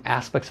vibrating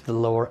aspects of the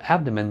lower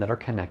abdomen that are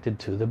connected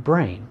to the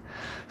brain.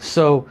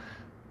 So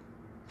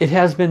it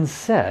has been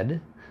said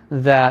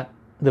that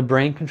the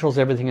brain controls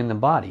everything in the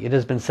body. It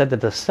has been said that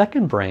the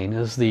second brain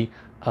is the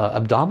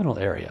abdominal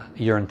area,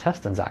 your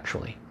intestines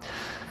actually.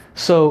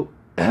 So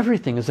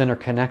everything is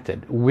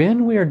interconnected.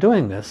 When we are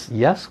doing this,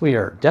 yes, we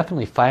are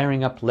definitely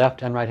firing up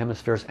left and right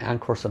hemispheres and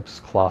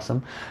corpus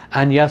callosum,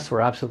 and yes,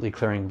 we're absolutely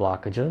clearing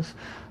blockages,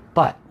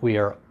 but we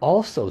are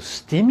also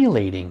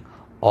stimulating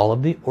all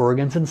of the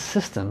organs and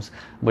systems.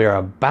 We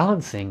are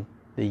balancing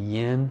the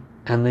yin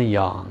and the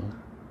yang.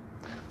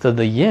 So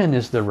the yin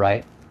is the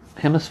right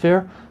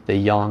hemisphere, the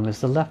yang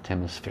is the left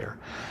hemisphere.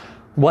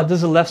 What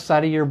does the left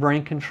side of your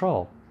brain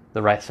control?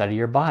 The right side of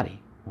your body.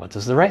 What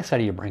does the right side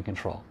of your brain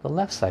control? The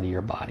left side of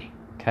your body.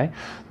 Okay?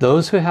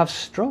 Those who have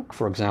stroke,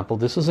 for example,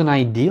 this is an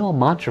ideal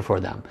mantra for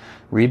them.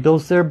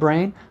 Rebuilds their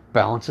brain,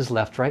 balances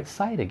left, right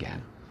side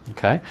again.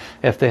 Okay?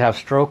 If they have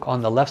stroke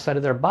on the left side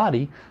of their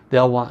body,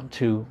 they'll want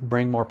to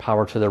bring more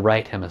power to the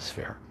right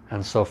hemisphere,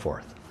 and so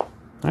forth. All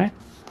right?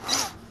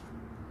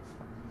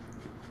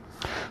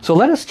 So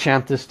let us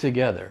chant this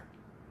together.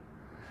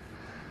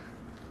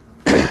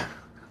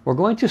 We're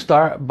going to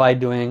start by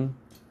doing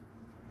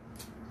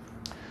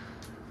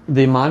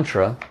the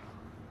mantra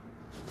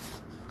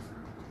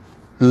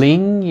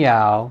Ling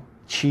Yao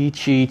Qi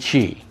Qi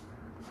Qi.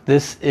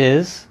 This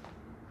is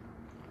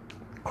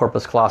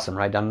corpus callosum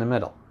right down the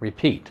middle.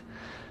 Repeat.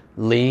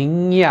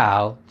 Ling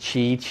Yao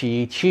Qi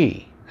Qi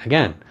Qi.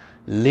 Again.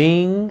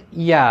 Ling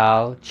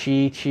Yao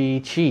Qi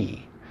Qi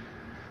Qi.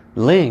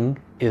 Ling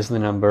is the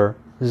number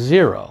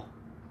 0.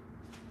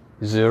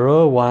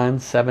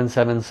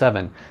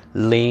 01777.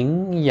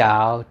 Ling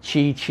Yao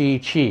Qi Qi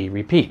Qi.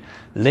 Repeat.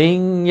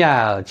 Ling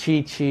Yao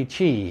Qi Qi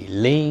Qi.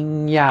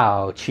 Ling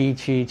Yao Qi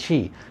Qi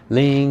Qi.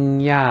 Ling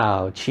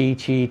Yao Qi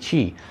Qi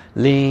Qi.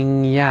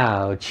 Ling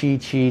Yao Qi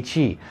Qi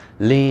Qi.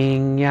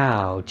 Ling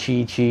Yao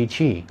Qi Qi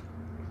Qi.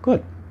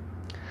 Good.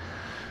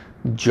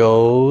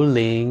 Zhou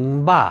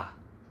Ling Ba.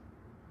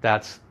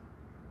 That's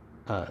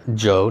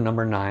Zhou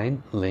number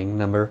 9, Ling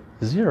number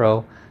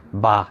 0,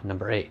 Ba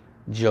number 8.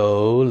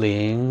 Zhou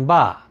Ling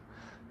Ba.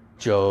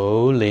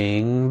 Zhou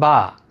Ling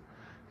Ba.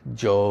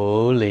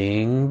 Zhou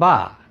Ling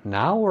Ba.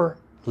 Now we're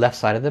left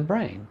side of the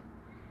brain.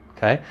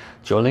 Okay?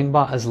 Zhou Ling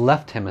Ba is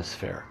left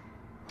hemisphere.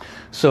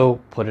 So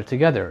put it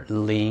together.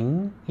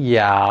 Ling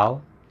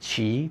Yao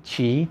Qi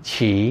Qi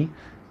Qi.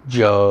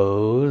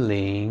 Zhou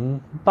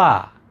Ling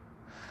Ba.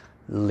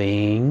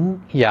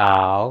 Ling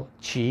Yao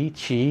Qi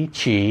Qi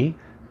Qi.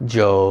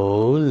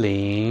 Zhou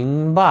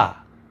Ling Ba.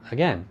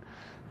 Again.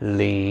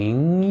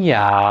 Ling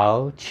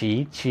Yao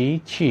Qi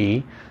Qi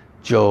Qi.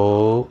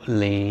 Zhou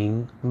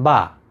Ling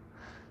Ba.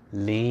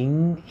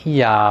 Ling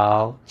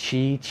Yao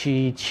Qi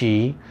Qi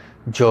Qi.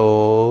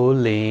 Zhou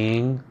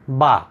Ling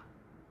Ba.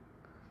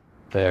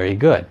 Very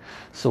good.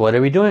 So what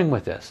are we doing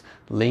with this?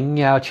 Ling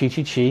Yao Qi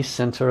Qi Qi,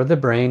 center of the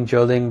brain.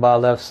 Zhou Ling Ba,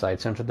 left side.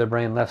 Center of the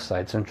brain, left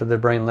side. Center of the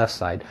brain, left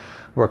side.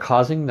 We're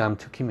causing them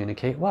to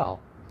communicate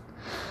well.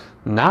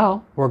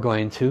 Now we're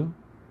going to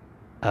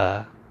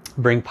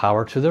bring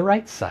power to the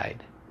right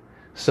side.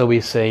 So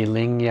we say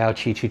Ling Yao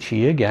Qi Qi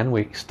Qi again.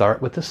 We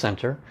start with the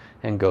center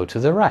and go to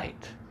the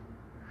right.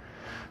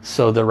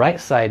 So the right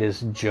side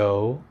is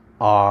Zhou,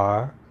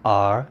 R,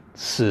 R,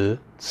 Ci,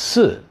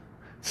 Ci,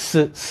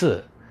 Ci,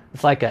 Ci.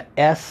 It's like a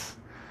S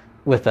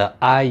with a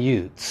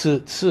IU.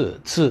 Ci, Ci,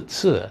 Ci,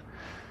 Ci.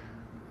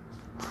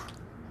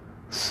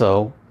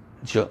 So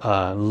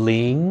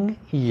Ling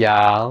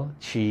Yao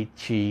Qi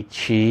Qi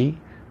Qi.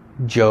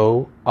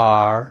 Zhou,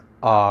 R,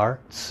 R,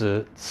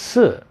 Ci,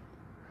 Ci.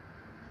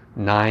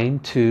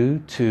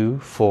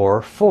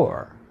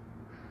 92244.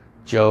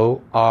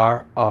 Zhou,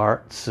 R,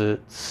 R, Ci,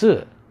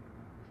 Ci.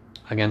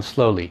 Again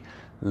slowly.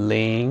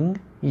 Ling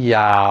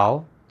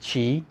Yao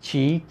Qi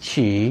Qi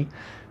Qi.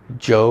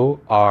 Zhou,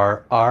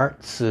 R, R,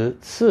 Ci,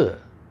 Ci.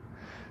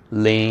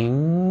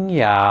 Ling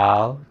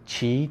Yao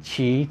Qi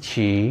Qi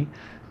Qi.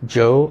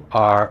 Zhou,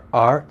 R,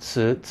 R,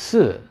 Ci,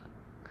 Ci.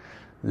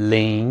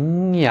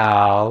 Ling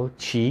Yao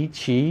Qi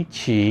Qi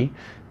Qi.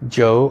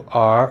 Zhou,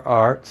 R,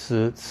 R,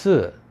 Ci,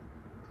 Ci.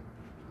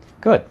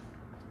 Good.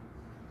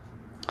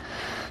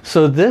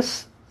 So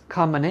this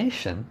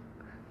combination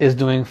is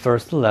doing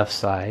first the left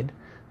side,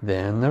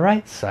 then the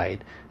right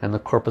side, and the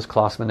corpus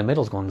callosum in the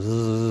middle is going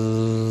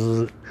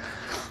zzz.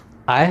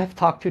 I have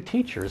talked to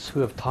teachers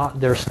who have taught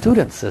their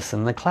students this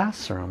in the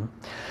classroom,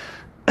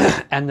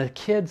 and the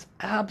kids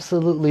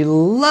absolutely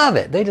love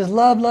it. They just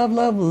love, love,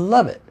 love,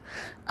 love it.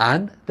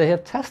 And they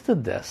have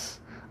tested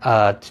this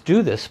to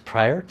do this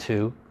prior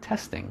to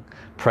testing,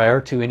 prior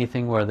to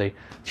anything where the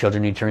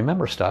children need to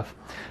remember stuff,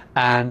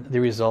 and the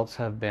results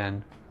have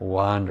been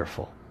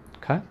wonderful.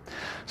 Okay,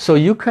 so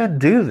you can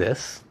do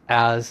this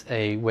as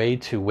a way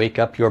to wake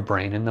up your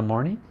brain in the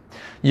morning.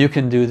 You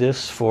can do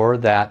this for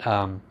that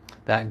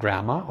that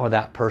grandma or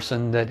that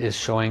person that is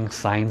showing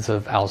signs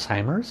of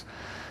Alzheimer's.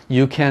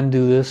 You can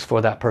do this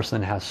for that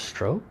person that has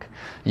stroke.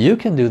 You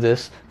can do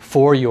this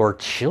for your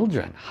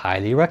children.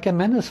 Highly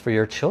recommend this for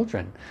your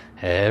children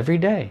every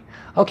day.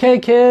 Okay,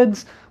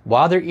 kids,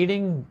 while they're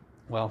eating,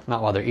 well,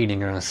 not while they're eating,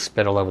 you're going to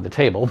spit all over the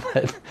table,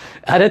 but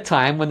at a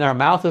time when their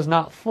mouth is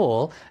not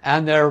full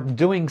and they're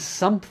doing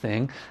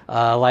something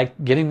like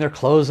getting their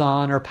clothes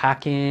on or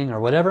packing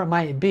or whatever it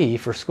might be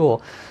for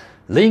school.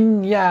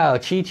 Ling Yao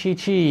Qi Qi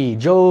Qi,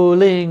 Zhou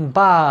Ling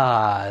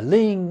Ba,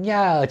 Ling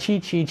Yao Qi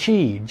Qi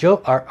Qi,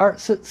 Zhou Er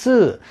Si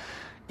Si.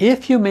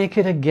 If you make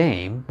it a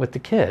game with the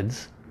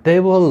kids, they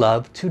will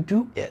love to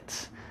do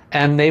it.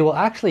 And they will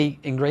actually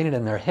ingrain it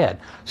in their head.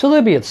 So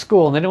they'll be at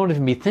school and they don't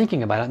even be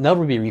thinking about it. And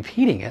they'll be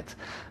repeating it.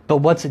 But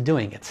what's it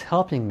doing? It's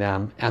helping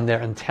them and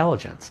their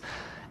intelligence.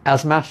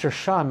 As Master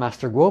Sha and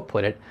Master Guo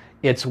put it,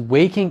 it's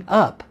waking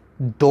up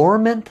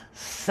dormant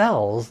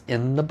cells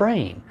in the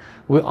brain.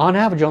 We on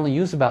average only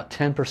use about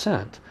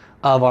 10%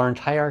 of our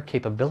entire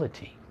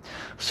capability.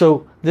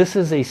 So this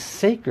is a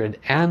sacred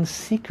and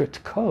secret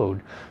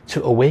code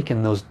to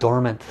awaken those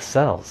dormant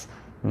cells.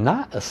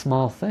 Not a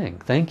small thing.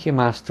 Thank you,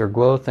 Master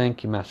Guo.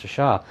 Thank you, Master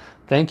Sha.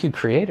 Thank you,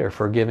 Creator,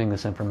 for giving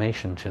this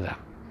information to them.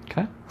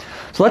 Okay?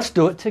 So let's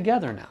do it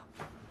together now.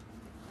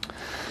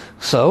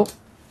 So,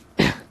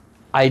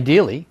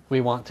 ideally,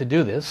 we want to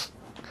do this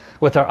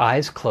with our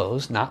eyes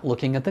closed, not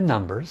looking at the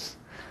numbers.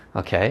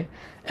 Okay?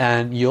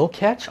 And you'll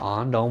catch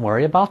on. Don't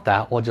worry about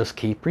that. We'll just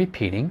keep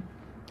repeating.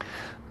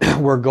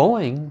 We're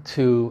going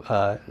to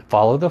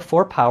follow the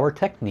 4-power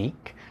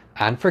technique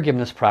and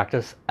forgiveness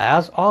practice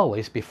as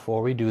always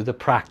before we do the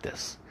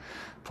practice.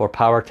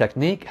 4-power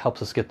technique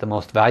helps us get the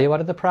most value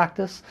out of the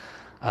practice.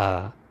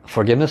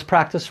 Forgiveness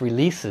practice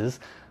releases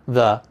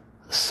the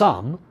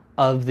sum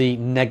of the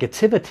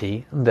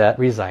negativity that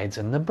resides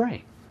in the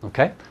brain.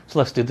 Okay, so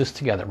let's do this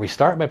together. We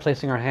start by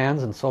placing our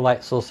hands in soul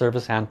light, soul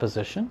service hand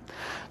position.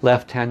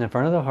 Left hand in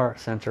front of the heart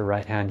center,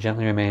 right hand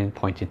gently remaining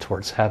pointed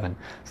towards heaven.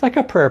 It's like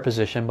a prayer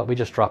position, but we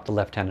just drop the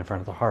left hand in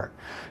front of the heart.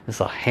 It's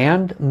a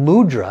hand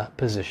mudra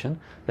position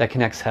that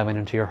connects heaven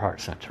into your heart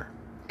center.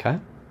 Okay?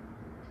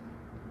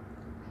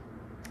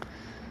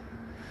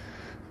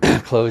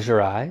 Close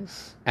your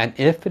eyes, and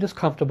if it is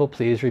comfortable,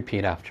 please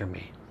repeat after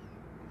me.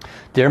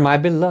 Dear my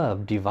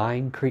beloved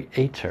divine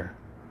creator,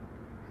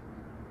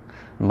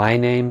 my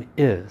name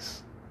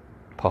is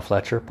Paul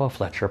Fletcher, Paul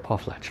Fletcher, Paul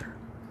Fletcher.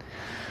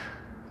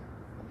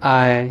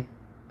 I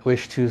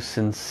wish to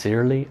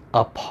sincerely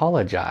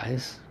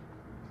apologize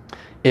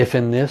if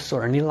in this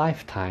or any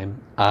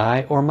lifetime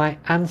I or my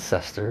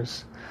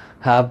ancestors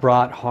have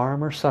brought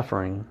harm or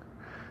suffering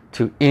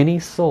to any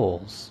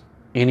souls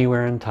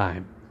anywhere in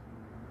time.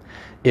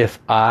 If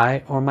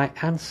I or my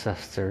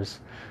ancestors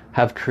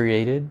have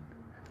created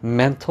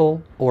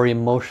mental or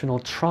emotional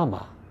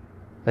trauma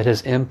that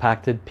has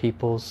impacted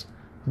people's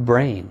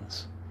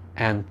brains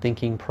and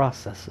thinking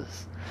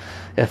processes.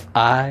 If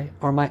I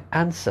or my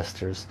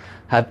ancestors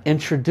have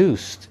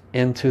introduced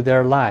into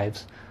their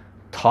lives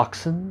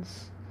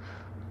toxins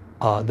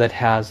that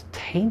has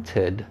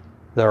tainted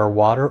their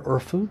water or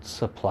food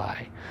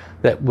supply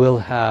that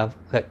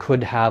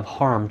could have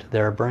harmed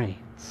their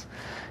brains.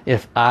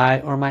 If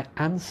I or my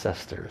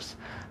ancestors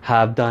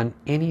have done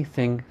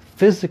anything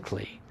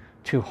physically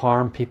to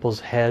harm people's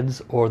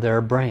heads or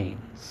their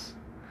brains.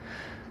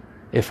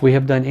 If we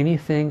have done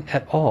anything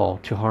at all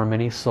to harm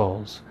any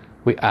souls,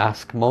 we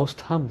ask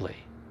most humbly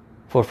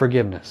for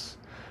forgiveness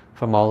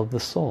from all of the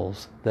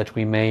souls that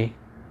we may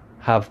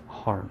have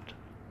harmed.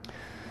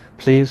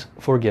 Please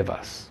forgive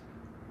us.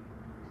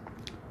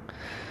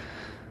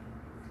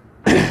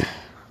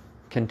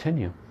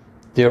 Continue.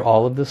 Dear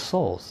all of the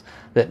souls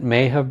that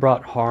may have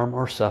brought harm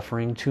or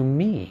suffering to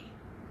me,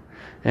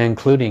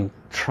 including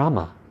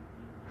trauma,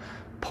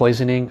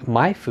 poisoning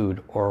my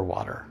food or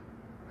water,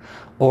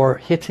 or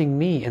hitting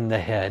me in the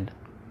head,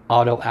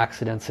 auto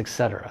accidents,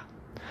 etc.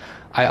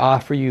 I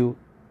offer you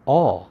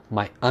all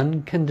my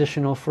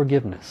unconditional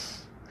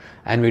forgiveness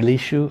and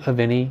release you of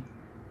any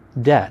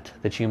debt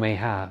that you may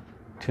have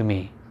to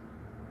me.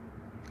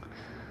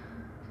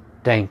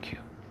 Thank you.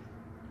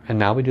 And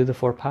now we do the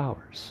 4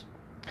 powers.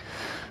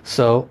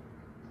 So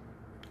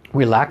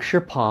relax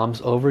your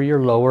palms over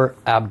your lower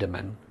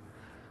abdomen.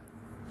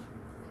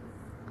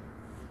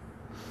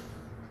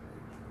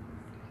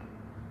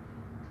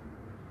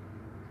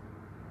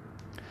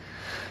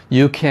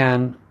 You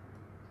can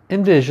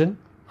envision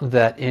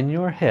that in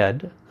your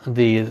head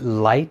the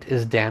light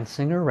is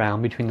dancing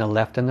around between the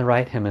left and the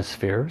right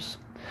hemispheres.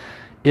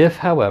 If,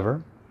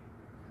 however,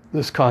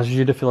 this causes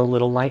you to feel a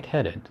little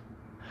lightheaded,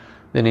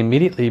 then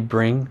immediately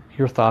bring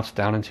your thoughts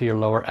down into your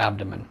lower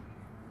abdomen.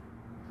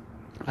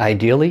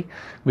 Ideally,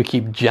 we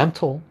keep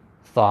gentle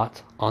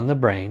thought on the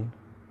brain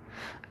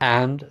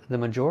and the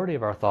majority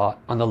of our thought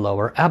on the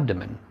lower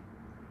abdomen,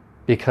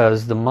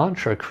 because the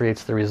mantra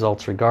creates the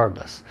results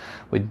regardless.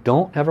 We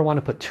don't ever want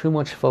to put too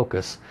much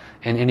focus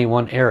in any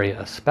one area,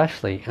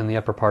 especially in the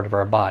upper part of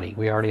our body.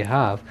 We already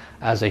have,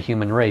 as a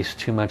human race,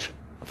 too much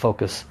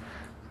focus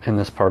in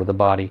this part of the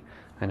body,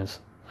 and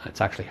it's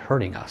actually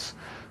hurting us.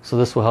 So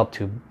this will help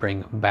to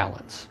bring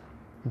balance.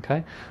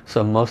 Okay,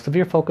 so most of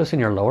your focus in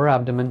your lower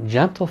abdomen,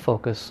 gentle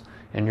focus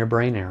in your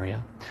brain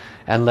area,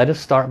 and let us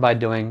start by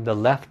doing the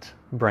left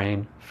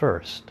brain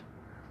first.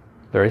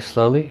 Very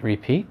slowly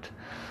repeat.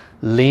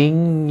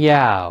 Ling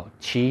Yao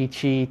Qi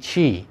Qi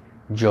Qi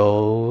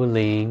Zhou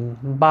Ling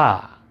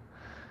Ba.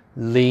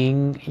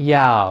 Ling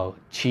Yao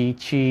Qi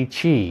Qi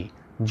Qi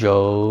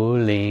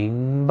Zhou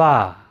Ling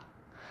Ba.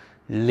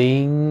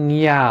 Ling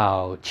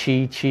Yao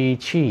Qi Qi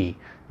Qi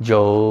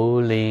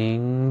Zhou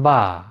Ling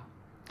Ba.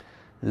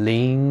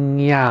 Ling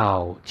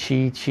Yao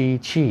Qi Qi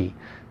Qi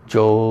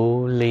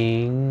Zhou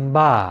Ling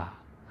Ba.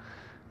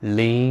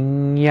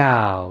 Ling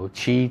Yao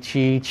Qi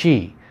Qi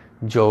Qi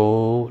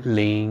Zhou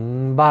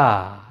Ling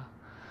Ba.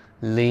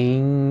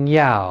 Ling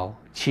Yao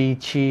Qi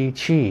Qi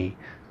Qi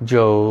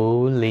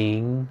Zhou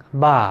Ling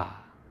Ba.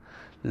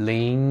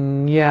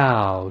 Ling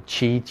Yao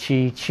Qi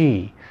Qi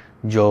Qi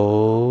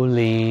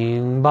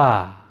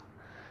 908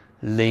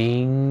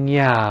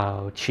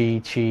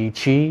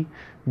 01777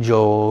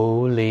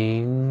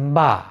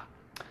 908.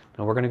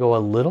 Now we're going to go a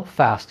little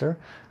faster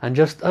and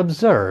just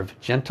observe,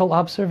 gentle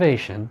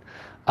observation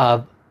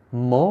of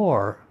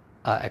more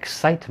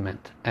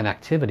excitement and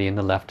activity in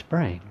the left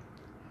brain.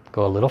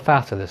 Go a little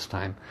faster this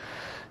time.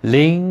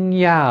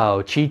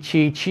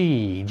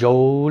 01777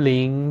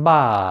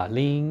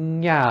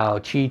 908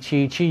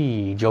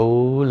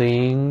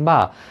 01777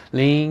 908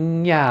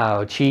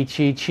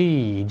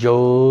 01777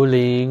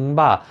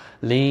 908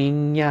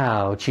 01777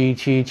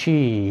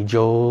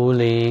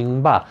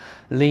 908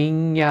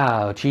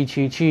 01777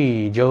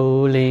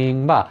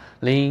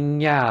 908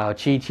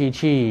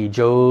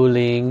 01777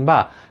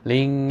 908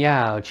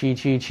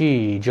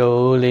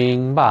 01777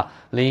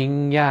 908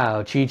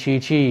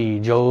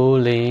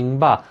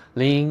 01777 908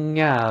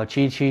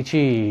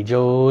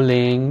 01777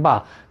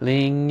 908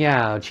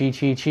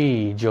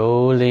 01777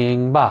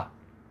 908.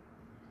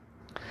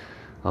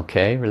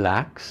 Okay,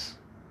 relax.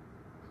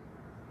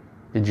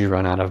 Did you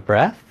run out of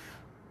breath?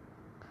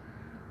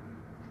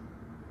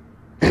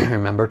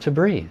 Remember to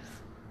breathe.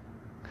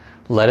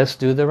 Let us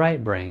do the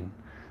right brain.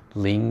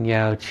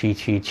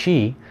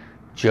 01777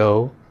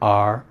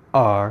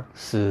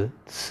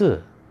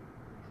 922.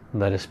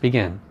 Let us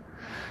begin.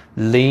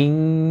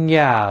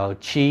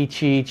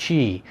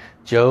 01777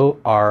 922.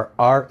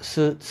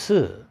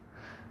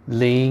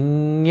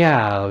 01777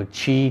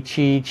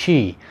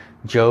 922.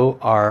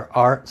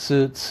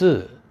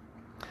 01777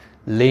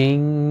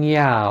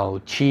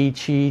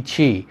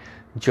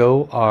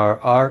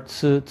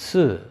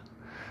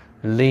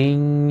 922.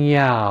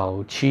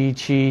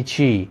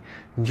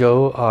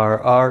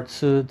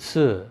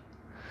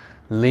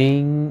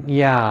 01777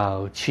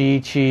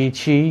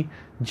 922.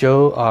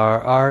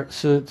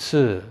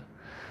 01777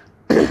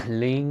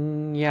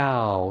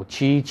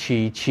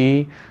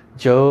 922.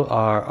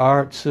 01777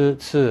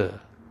 922.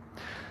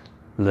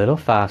 Little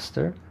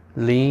faster.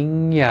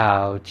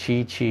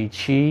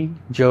 01777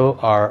 922.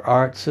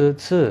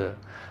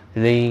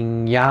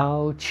 01777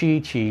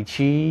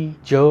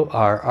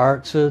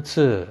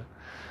 922.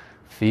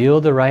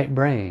 Feel the right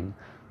brain.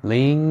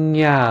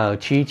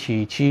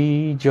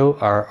 01777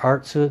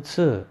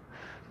 922.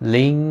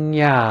 01777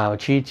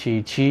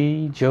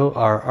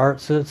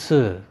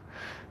 922.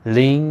 01777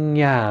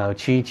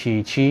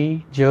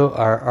 922.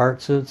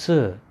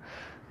 01777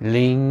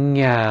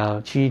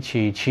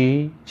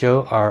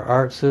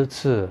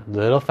 922.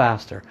 Little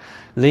faster.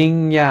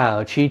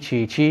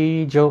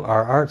 01777 922.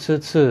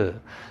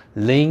 01777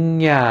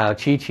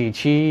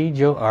 922.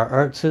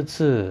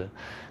 01777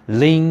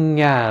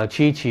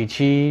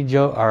 922.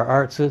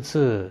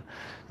 01777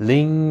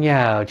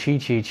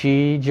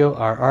 922.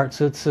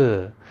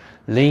 01777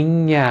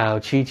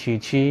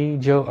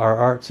 922.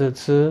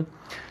 01777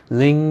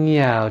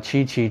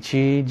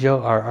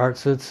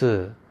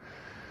 922.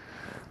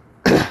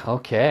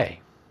 Okay,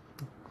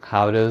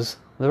 how does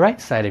the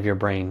right side of your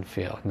brain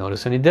feel?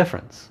 Notice any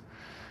difference?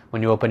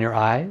 When you open your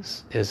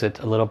eyes, is it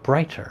a little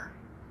brighter?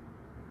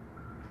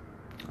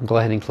 Go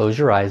ahead and close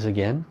your eyes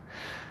again.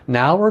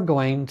 Now we're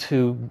going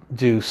to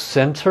do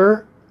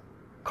center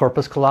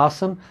corpus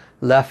callosum,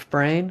 left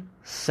brain,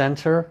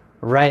 center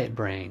right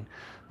brain.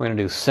 We're going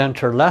to do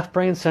center left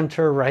brain,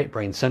 center right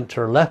brain,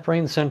 center left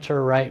brain,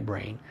 center right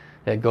brain.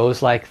 It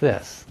goes like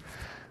this.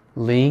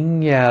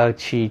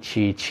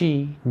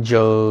 01777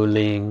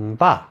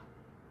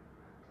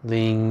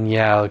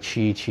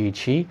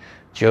 908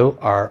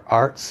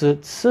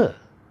 01777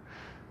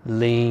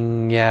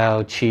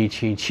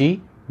 922. 01777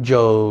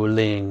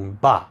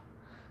 908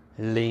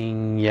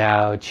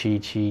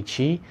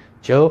 01777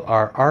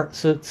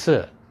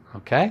 922.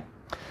 Okay,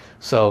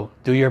 so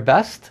do your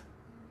best.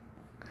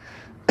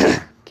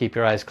 Keep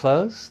your eyes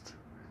closed.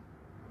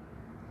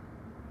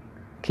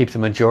 Keep the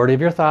majority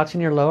of your thoughts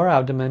in your lower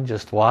abdomen.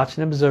 Just watch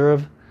and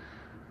observe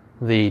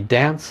the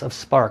dance of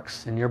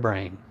sparks in your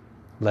brain.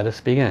 Let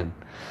us begin.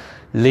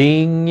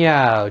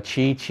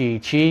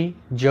 01777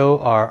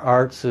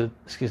 908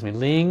 excuse me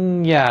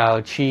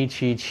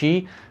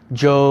 01777 908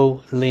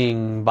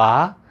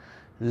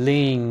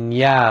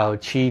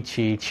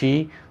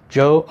 01777 922.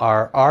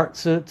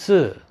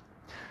 01777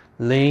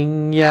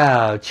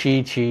 908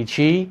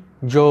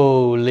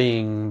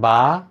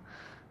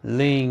 01777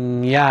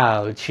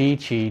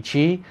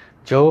 922.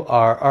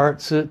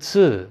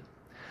 01777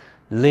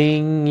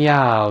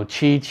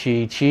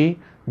 908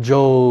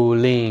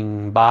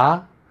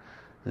 01777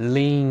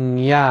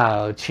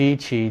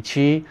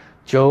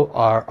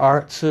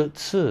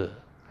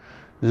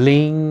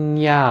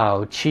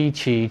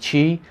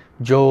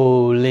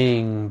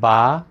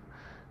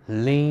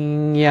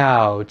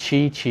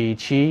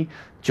 922.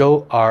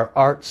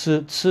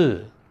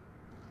 01777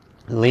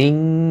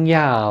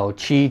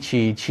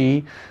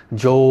 908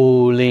 01777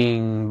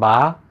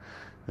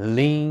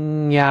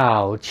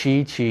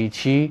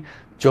 922.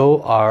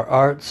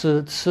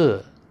 01777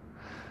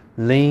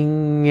 908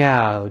 01777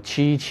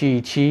 922.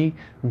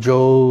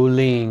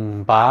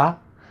 01777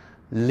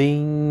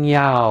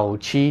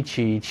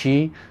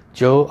 908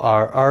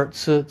 01777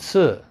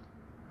 922.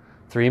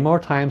 3 more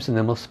times and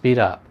then we'll speed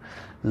up.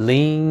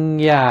 Ling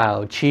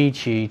Yao Qi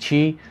Qi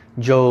Qi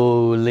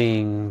Zhou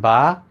Ling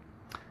Ba.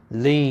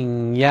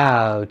 Ling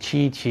Yao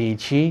Qi Qi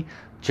Qi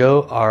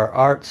Zhou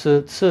Er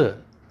Ci Ci.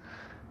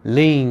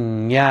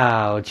 Ling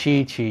Yao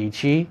Qi Qi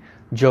Qi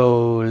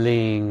Zhou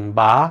Ling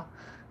Ba.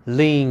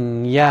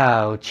 Ling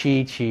Yao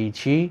Qi Qi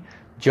Qi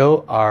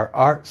Zhou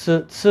Er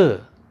Ci Ci.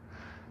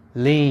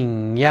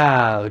 Ling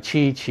Yao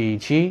Qi Qi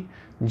Qi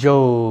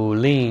Zhou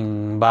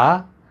Ling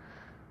Ba.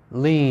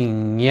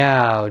 Ling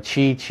Yao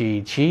Qi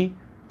Qi Qi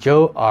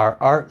Zhou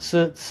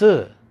Ci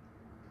Ci.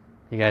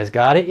 You guys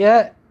got it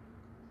yet?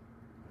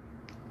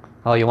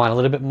 Oh, you want a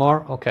little bit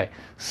more? Okay.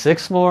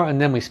 6 more and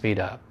then we speed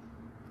up.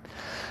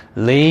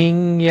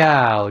 Ling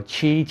Yao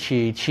Qi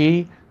Qi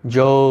Qi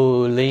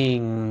Zhou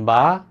Ling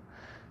Ba.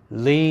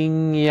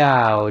 Ling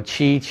Yao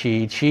Qi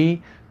Qi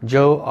Qi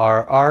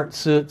Zhou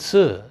Ci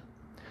Ci.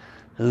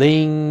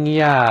 Ling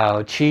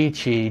Yao Qi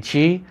Qi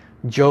Qi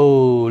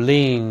Zhou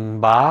Ling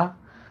Ba.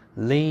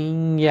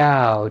 Ling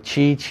Yao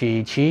Qi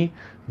Qi Qi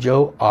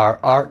Zhou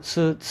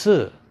Ci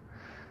Ci.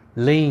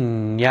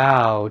 Ling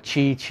Yao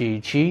Qi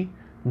Qi Qi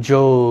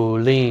Zhou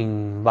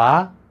Ling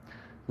Ba.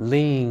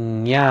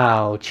 Ling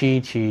Yao Qi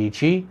Qi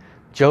Qi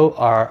Zhou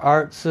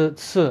Ci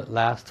Ci.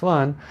 Last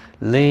one.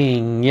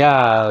 Ling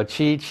Yao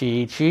Qi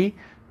Qi Qi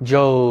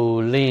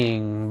Zhou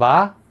Ling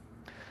Ba.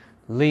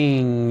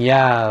 Ling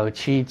Yao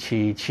Qi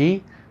Qi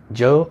Qi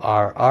Zhou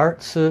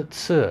Ci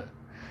Ci.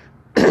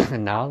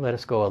 And now let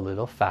us go a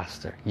little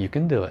faster. You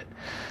can do it.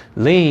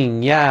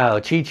 Ling Yao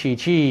Qi Qi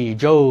Qi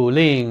Zhou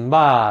Ling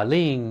Ba.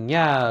 Ling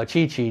Yao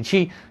Qi Qi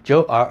Qi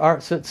Zhou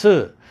Ci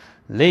Ci.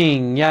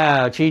 Ling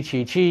Yao Qi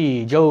Qi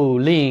Qi Zhou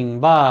Ling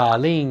Ba.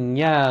 Ling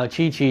Yao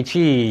Qi Qi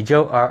Qi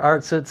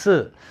Zhou Ci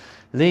Ci.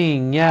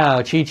 Ling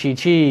Yao Qi Qi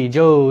Qi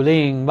Zhou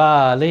Ling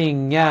Ba.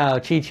 Ling Yao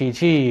Qi Qi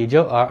Qi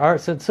Zhou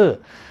Ci Ci.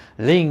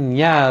 Ling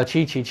Yao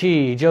Qi Qi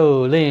Qi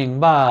Zhou Ling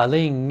Ba.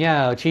 Ling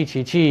Yao Qi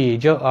Qi Qi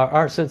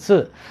Zhou Ci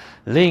Ci.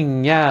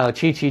 Ling Yao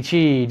Qi Qi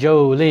Qi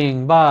Zhou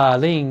Ling Ba.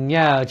 Ling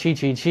Yao Qi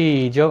Qi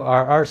Qi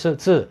Zhou Ci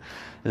Ci.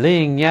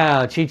 Ling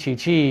Yao Qi Qi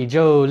Qi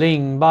Zhou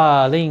Ling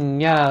Ba. Ling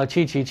Yao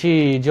Qi Qi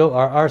Qi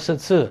Zhou Ci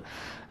Ci.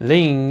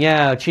 Ling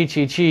Yao Qi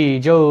Qi Qi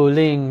Zhou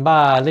Ling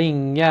Ba.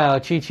 Ling Yao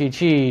Qi Qi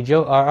Qi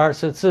Zhou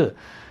Ci Ci.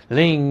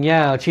 Ling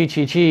Yao Qi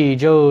Qi Qi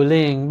Zhou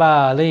Ling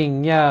Ba.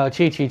 Ling Yao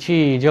Qi Qi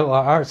Qi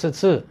Zhou Ci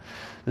Ci.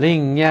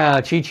 Ling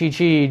Yao Qi Qi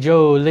Qi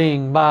Zhou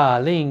Ling Ba.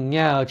 Ling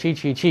Yao Qi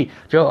Qi Qi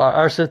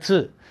Zhou Ci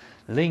Ci.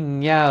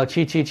 Ling Yao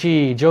Qi Qi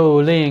Qi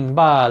Zhou Ling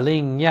Ba.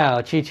 Ling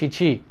Yao Qi Qi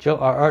Qi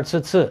Zhou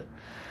Ci Ci.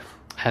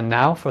 And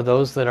now for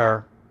those that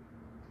are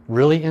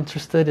really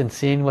interested in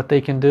seeing what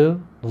they can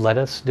do, let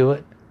us do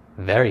it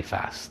very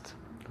fast.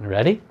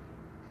 Ready?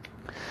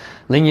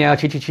 Ling Yao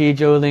Qi Qi Qi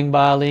Zhou Ling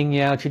Ba. Ling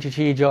Yao Qi Qi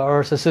Qi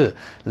Zhou Ci Ci.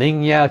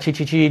 Ling Yao Qi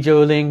Qi Qi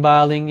Zhou Ling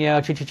Ba. Ling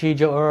Yao Qi Qi Qi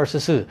Zhou Ci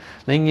Ci.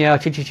 Ling Yao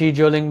Qi Qi Qi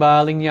Zhou Ling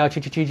Ba. Ling Yao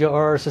Qi Qi Qi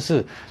Zhou Ci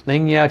Ci.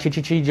 Ling Yao Qi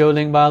Qi Qi Zhou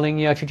Ling Ba. Ling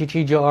Yao Qi Qi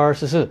Qi Zhou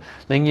Ci Ci.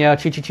 Ling Yao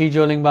Qi Qi Qi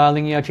Zhou Ling Ba.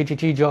 Ling Yao Qi Qi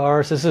Qi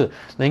Zhou Ci Ci.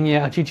 Ling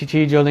Yao Qi Qi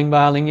Qi Zhou Ling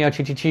Ba. Ling Yao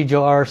Qi Qi Qi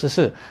Zhou Ci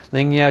Ci.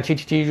 Ling Yao Qi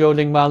Qi Qi Zhou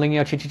Ling Ba. Ling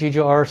Yao Qi Qi Qi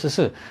Zhou Ci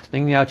Ci.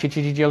 Ling Yao Qi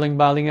Qi Qi Zhou Ling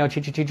Ba. Ling Yao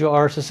Qi Qi Qi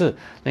Zhou Ci Ci.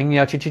 Ling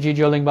Yao Qi Qi Qi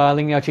Zhou Ling Ba.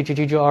 Ling Yao Qi Qi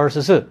Qi Zhou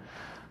Ci Ci.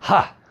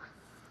 Ha!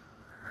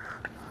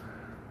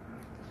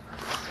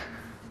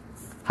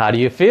 How do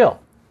you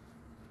feel?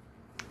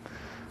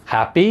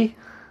 Happy?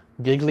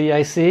 Giggly,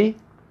 I see.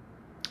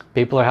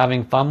 People are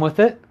having fun with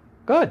it.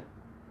 Good.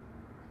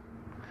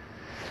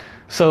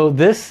 So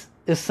this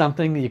is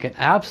something that you can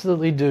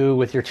absolutely do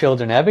with your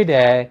children every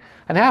day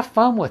and have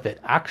fun with it.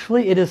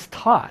 Actually, it is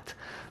taught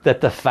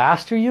that the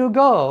faster you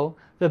go,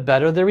 the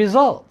better the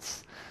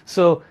results.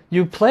 So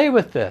you play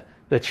with the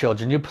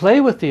children, you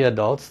play with the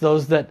adults,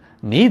 those that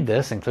need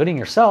this, including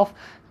yourself.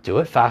 Do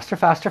it faster,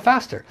 faster,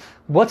 faster.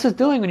 What's it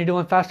doing when you're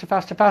doing faster,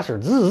 faster,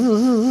 faster?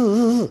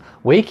 Zzz,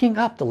 waking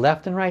up the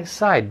left and right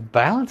side,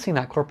 balancing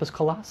that corpus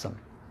callosum.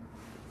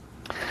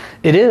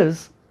 It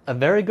is a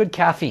very good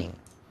caffeine.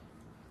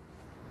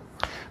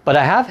 But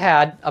I have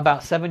had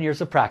about 7 years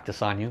of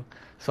practice on you,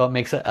 so it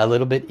makes it a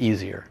little bit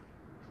easier.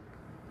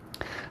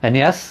 And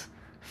yes,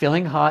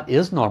 feeling hot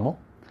is normal.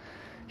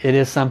 It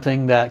is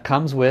something that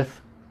comes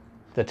with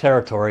the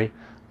territory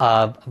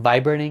of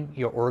vibrating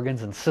your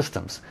organs and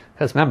systems.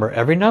 Because remember,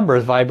 every number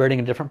is vibrating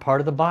a different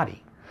part of the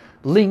body.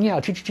 Ling Yao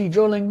Qi Qi Qi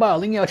Zhou Ling Ba.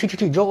 Ling Yao Qi Qi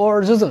Qi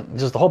Zhou Zi Zi.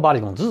 Just the whole body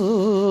going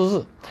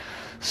zzz.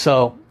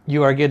 So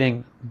you are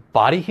getting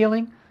body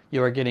healing.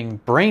 You are getting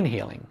brain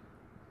healing.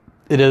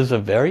 It is a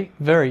very,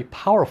 very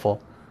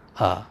powerful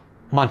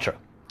mantra.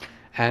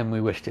 And we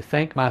wish to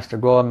thank Master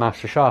Guo and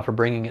Master Sha for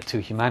bringing it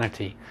to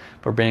humanity,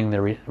 for being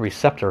the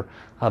receptor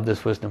of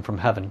this wisdom from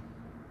heaven.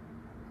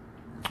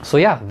 So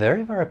yeah,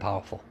 very, very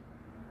powerful.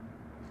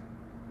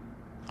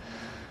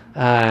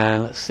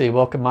 And let's see,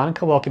 welcome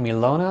Monica, welcome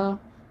Ilona.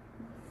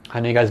 I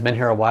know you guys have been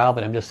here a while,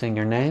 but I'm just seeing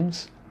your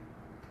names.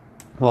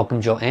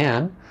 Welcome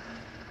Joanne.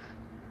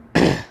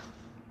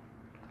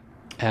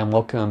 And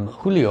welcome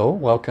Julio,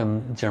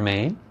 welcome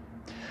Jermaine.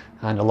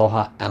 And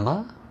aloha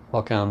Emma,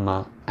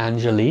 welcome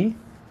Anjali.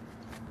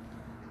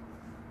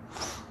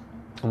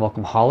 And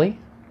welcome Holly.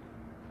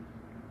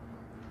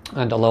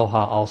 And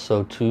aloha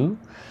also to,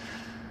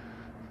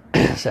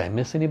 did I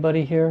miss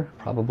anybody here?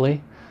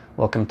 Probably.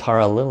 Welcome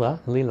Tara Lila.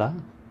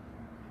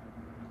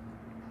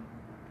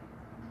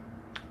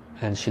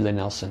 And Sheila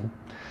Nelson.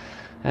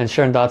 And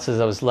Sharon Dot says,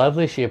 that was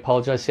lovely. She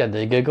apologized. She had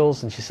the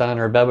giggles and she sat on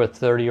her bed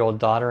with a 30-year-old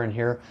daughter and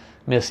here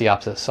missed the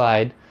opposite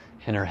side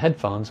in her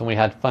headphones. And we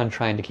had fun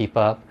trying to keep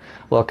up.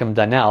 Welcome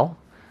Danelle.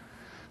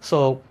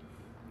 So,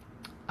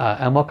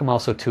 and welcome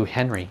also to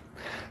Henry.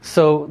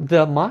 So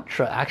the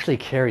mantra actually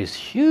carries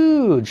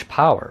huge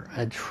power.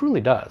 It truly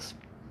does.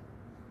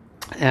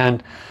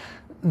 And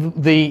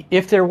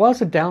if there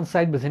was a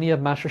downside with any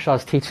of Master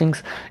Sha's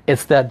teachings,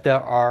 it's that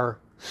there are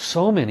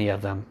so many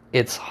of them,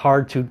 it's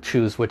hard to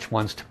choose which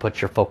ones to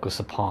put your focus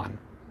upon.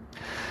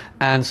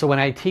 And so when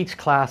I teach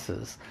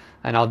classes,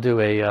 and I'll do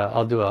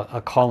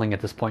a calling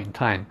at this point in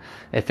time,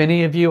 if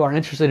any of you are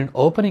interested in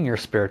opening your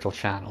spiritual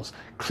channels,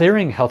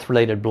 clearing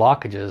health-related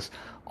blockages,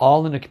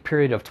 all in a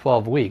period of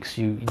 12 weeks,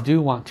 you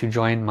do want to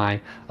join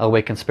my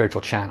Awakened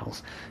Spiritual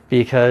Channels,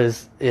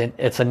 because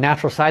it's a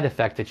natural side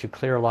effect that you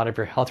clear a lot of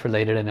your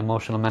health-related and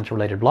emotional,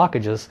 mental-related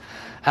blockages,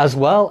 as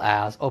well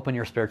as open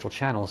your spiritual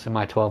channels in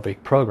my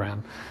 12-week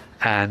program.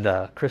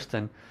 And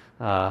Kristen,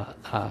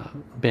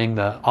 being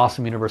the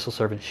awesome universal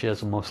servant she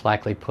is, will most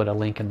likely put a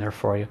link in there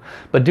for you.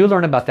 But do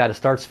learn about that. It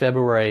starts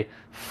February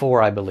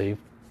 4, I believe.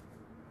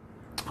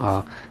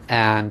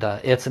 And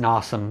it's an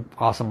awesome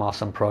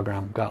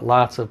program. Got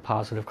lots of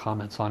positive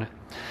comments on it.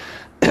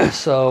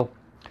 So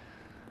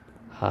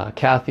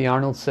Kathy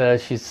Arnold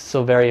says she's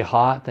so very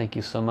hot. Thank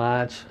you so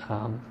much.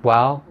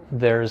 Wow,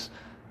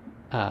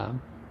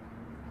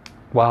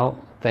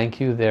 thank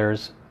you.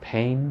 There's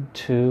pain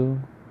too.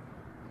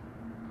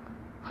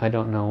 I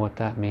don't know what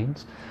that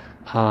means.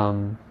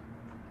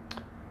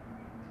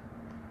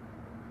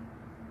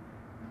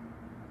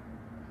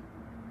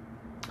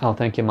 Oh,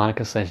 thank you.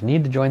 Monica says,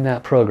 need to join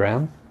that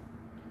program.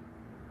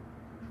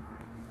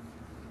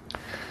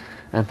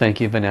 And thank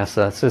you,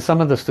 Vanessa. So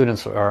some of the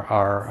students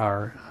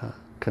are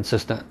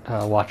consistent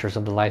watchers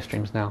of the live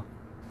streams now.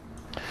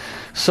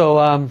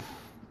 So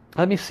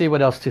let me see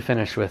what else to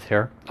finish with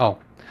here. Oh,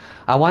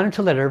 I wanted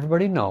to let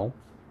everybody know,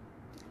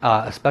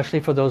 especially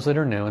for those that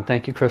are new, and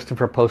thank you, Kristen,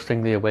 for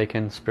posting the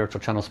Awakened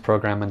Spiritual Channels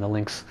program and the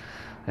links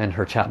in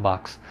her chat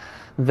box,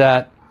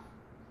 that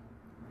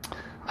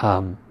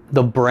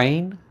the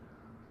brain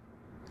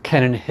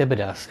can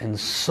inhibit us in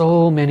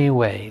so many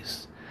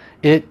ways.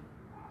 It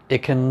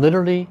can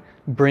literally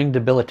bring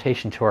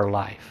debilitation to our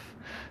life,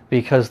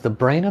 because the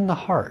brain and the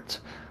heart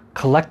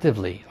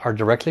collectively are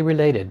directly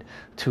related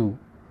to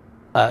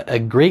a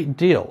great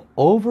deal,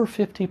 over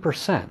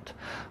 50%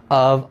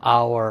 of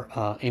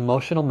our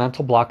emotional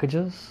mental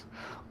blockages,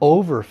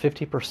 over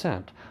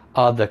 50%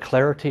 of the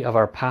clarity of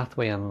our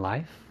pathway in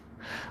life,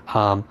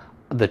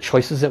 the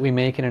choices that we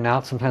make in and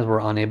out. Sometimes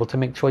we're unable to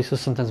make choices,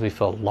 sometimes we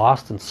feel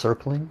lost and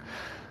circling.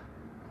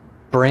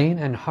 Brain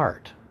and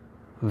heart,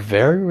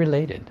 very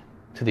related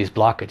to these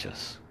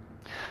blockages.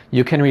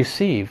 You can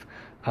receive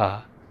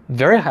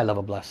very high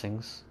level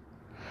blessings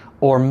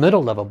or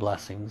middle level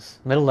blessings.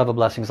 Middle level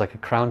blessings like a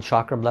crown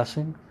chakra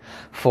blessing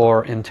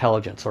for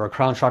intelligence, or a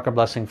crown chakra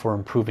blessing for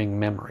improving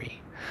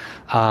memory.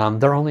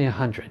 They're only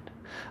 100.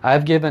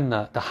 I've given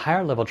the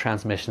higher level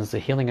transmissions, the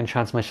healing and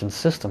transmission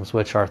systems,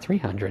 which are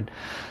 300,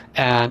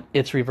 and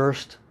it's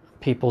reversed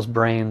people's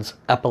brains'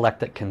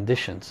 epileptic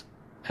conditions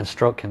and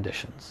stroke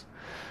conditions.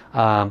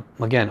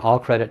 Again, all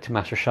credit to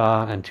Master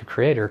Sha and to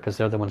Creator, because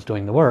they're the ones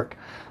doing the work.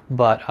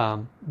 But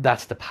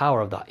that's the power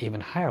of the even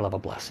higher level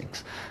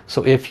blessings.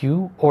 So if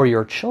you or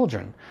your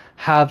children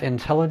have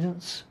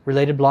intelligence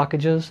related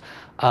blockages,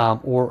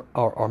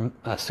 or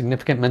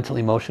significant mental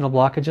emotional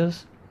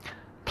blockages,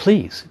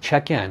 please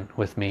check in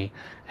with me.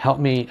 Help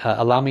me,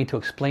 allow me to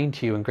explain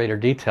to you in greater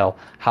detail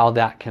how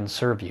that can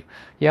serve you.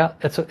 Yeah,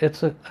 it's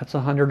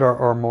 $100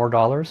 or more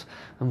dollars,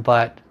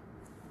 but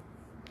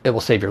it will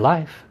save your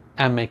life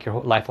and make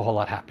your life a whole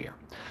lot happier.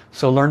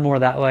 So learn more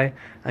that way.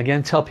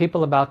 Again, tell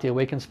people about the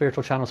Awakened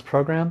Spiritual Channels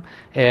program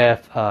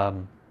if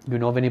you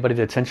know of anybody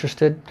that's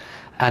interested.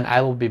 And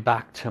I will be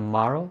back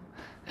tomorrow,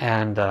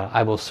 and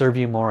I will serve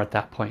you more at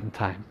that point in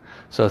time.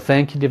 So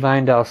thank you,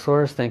 Divine Tao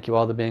Source. Thank you,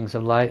 all the beings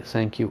of light.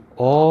 Thank you,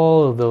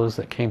 all of those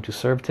that came to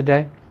serve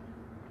today.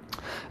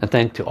 And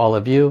thank to all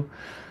of you.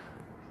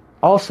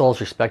 All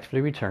souls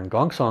respectively return.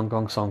 Gong Song,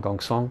 Gong Song, Gong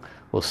Song.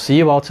 We'll see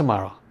you all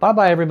tomorrow.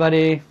 Bye-bye,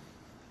 everybody.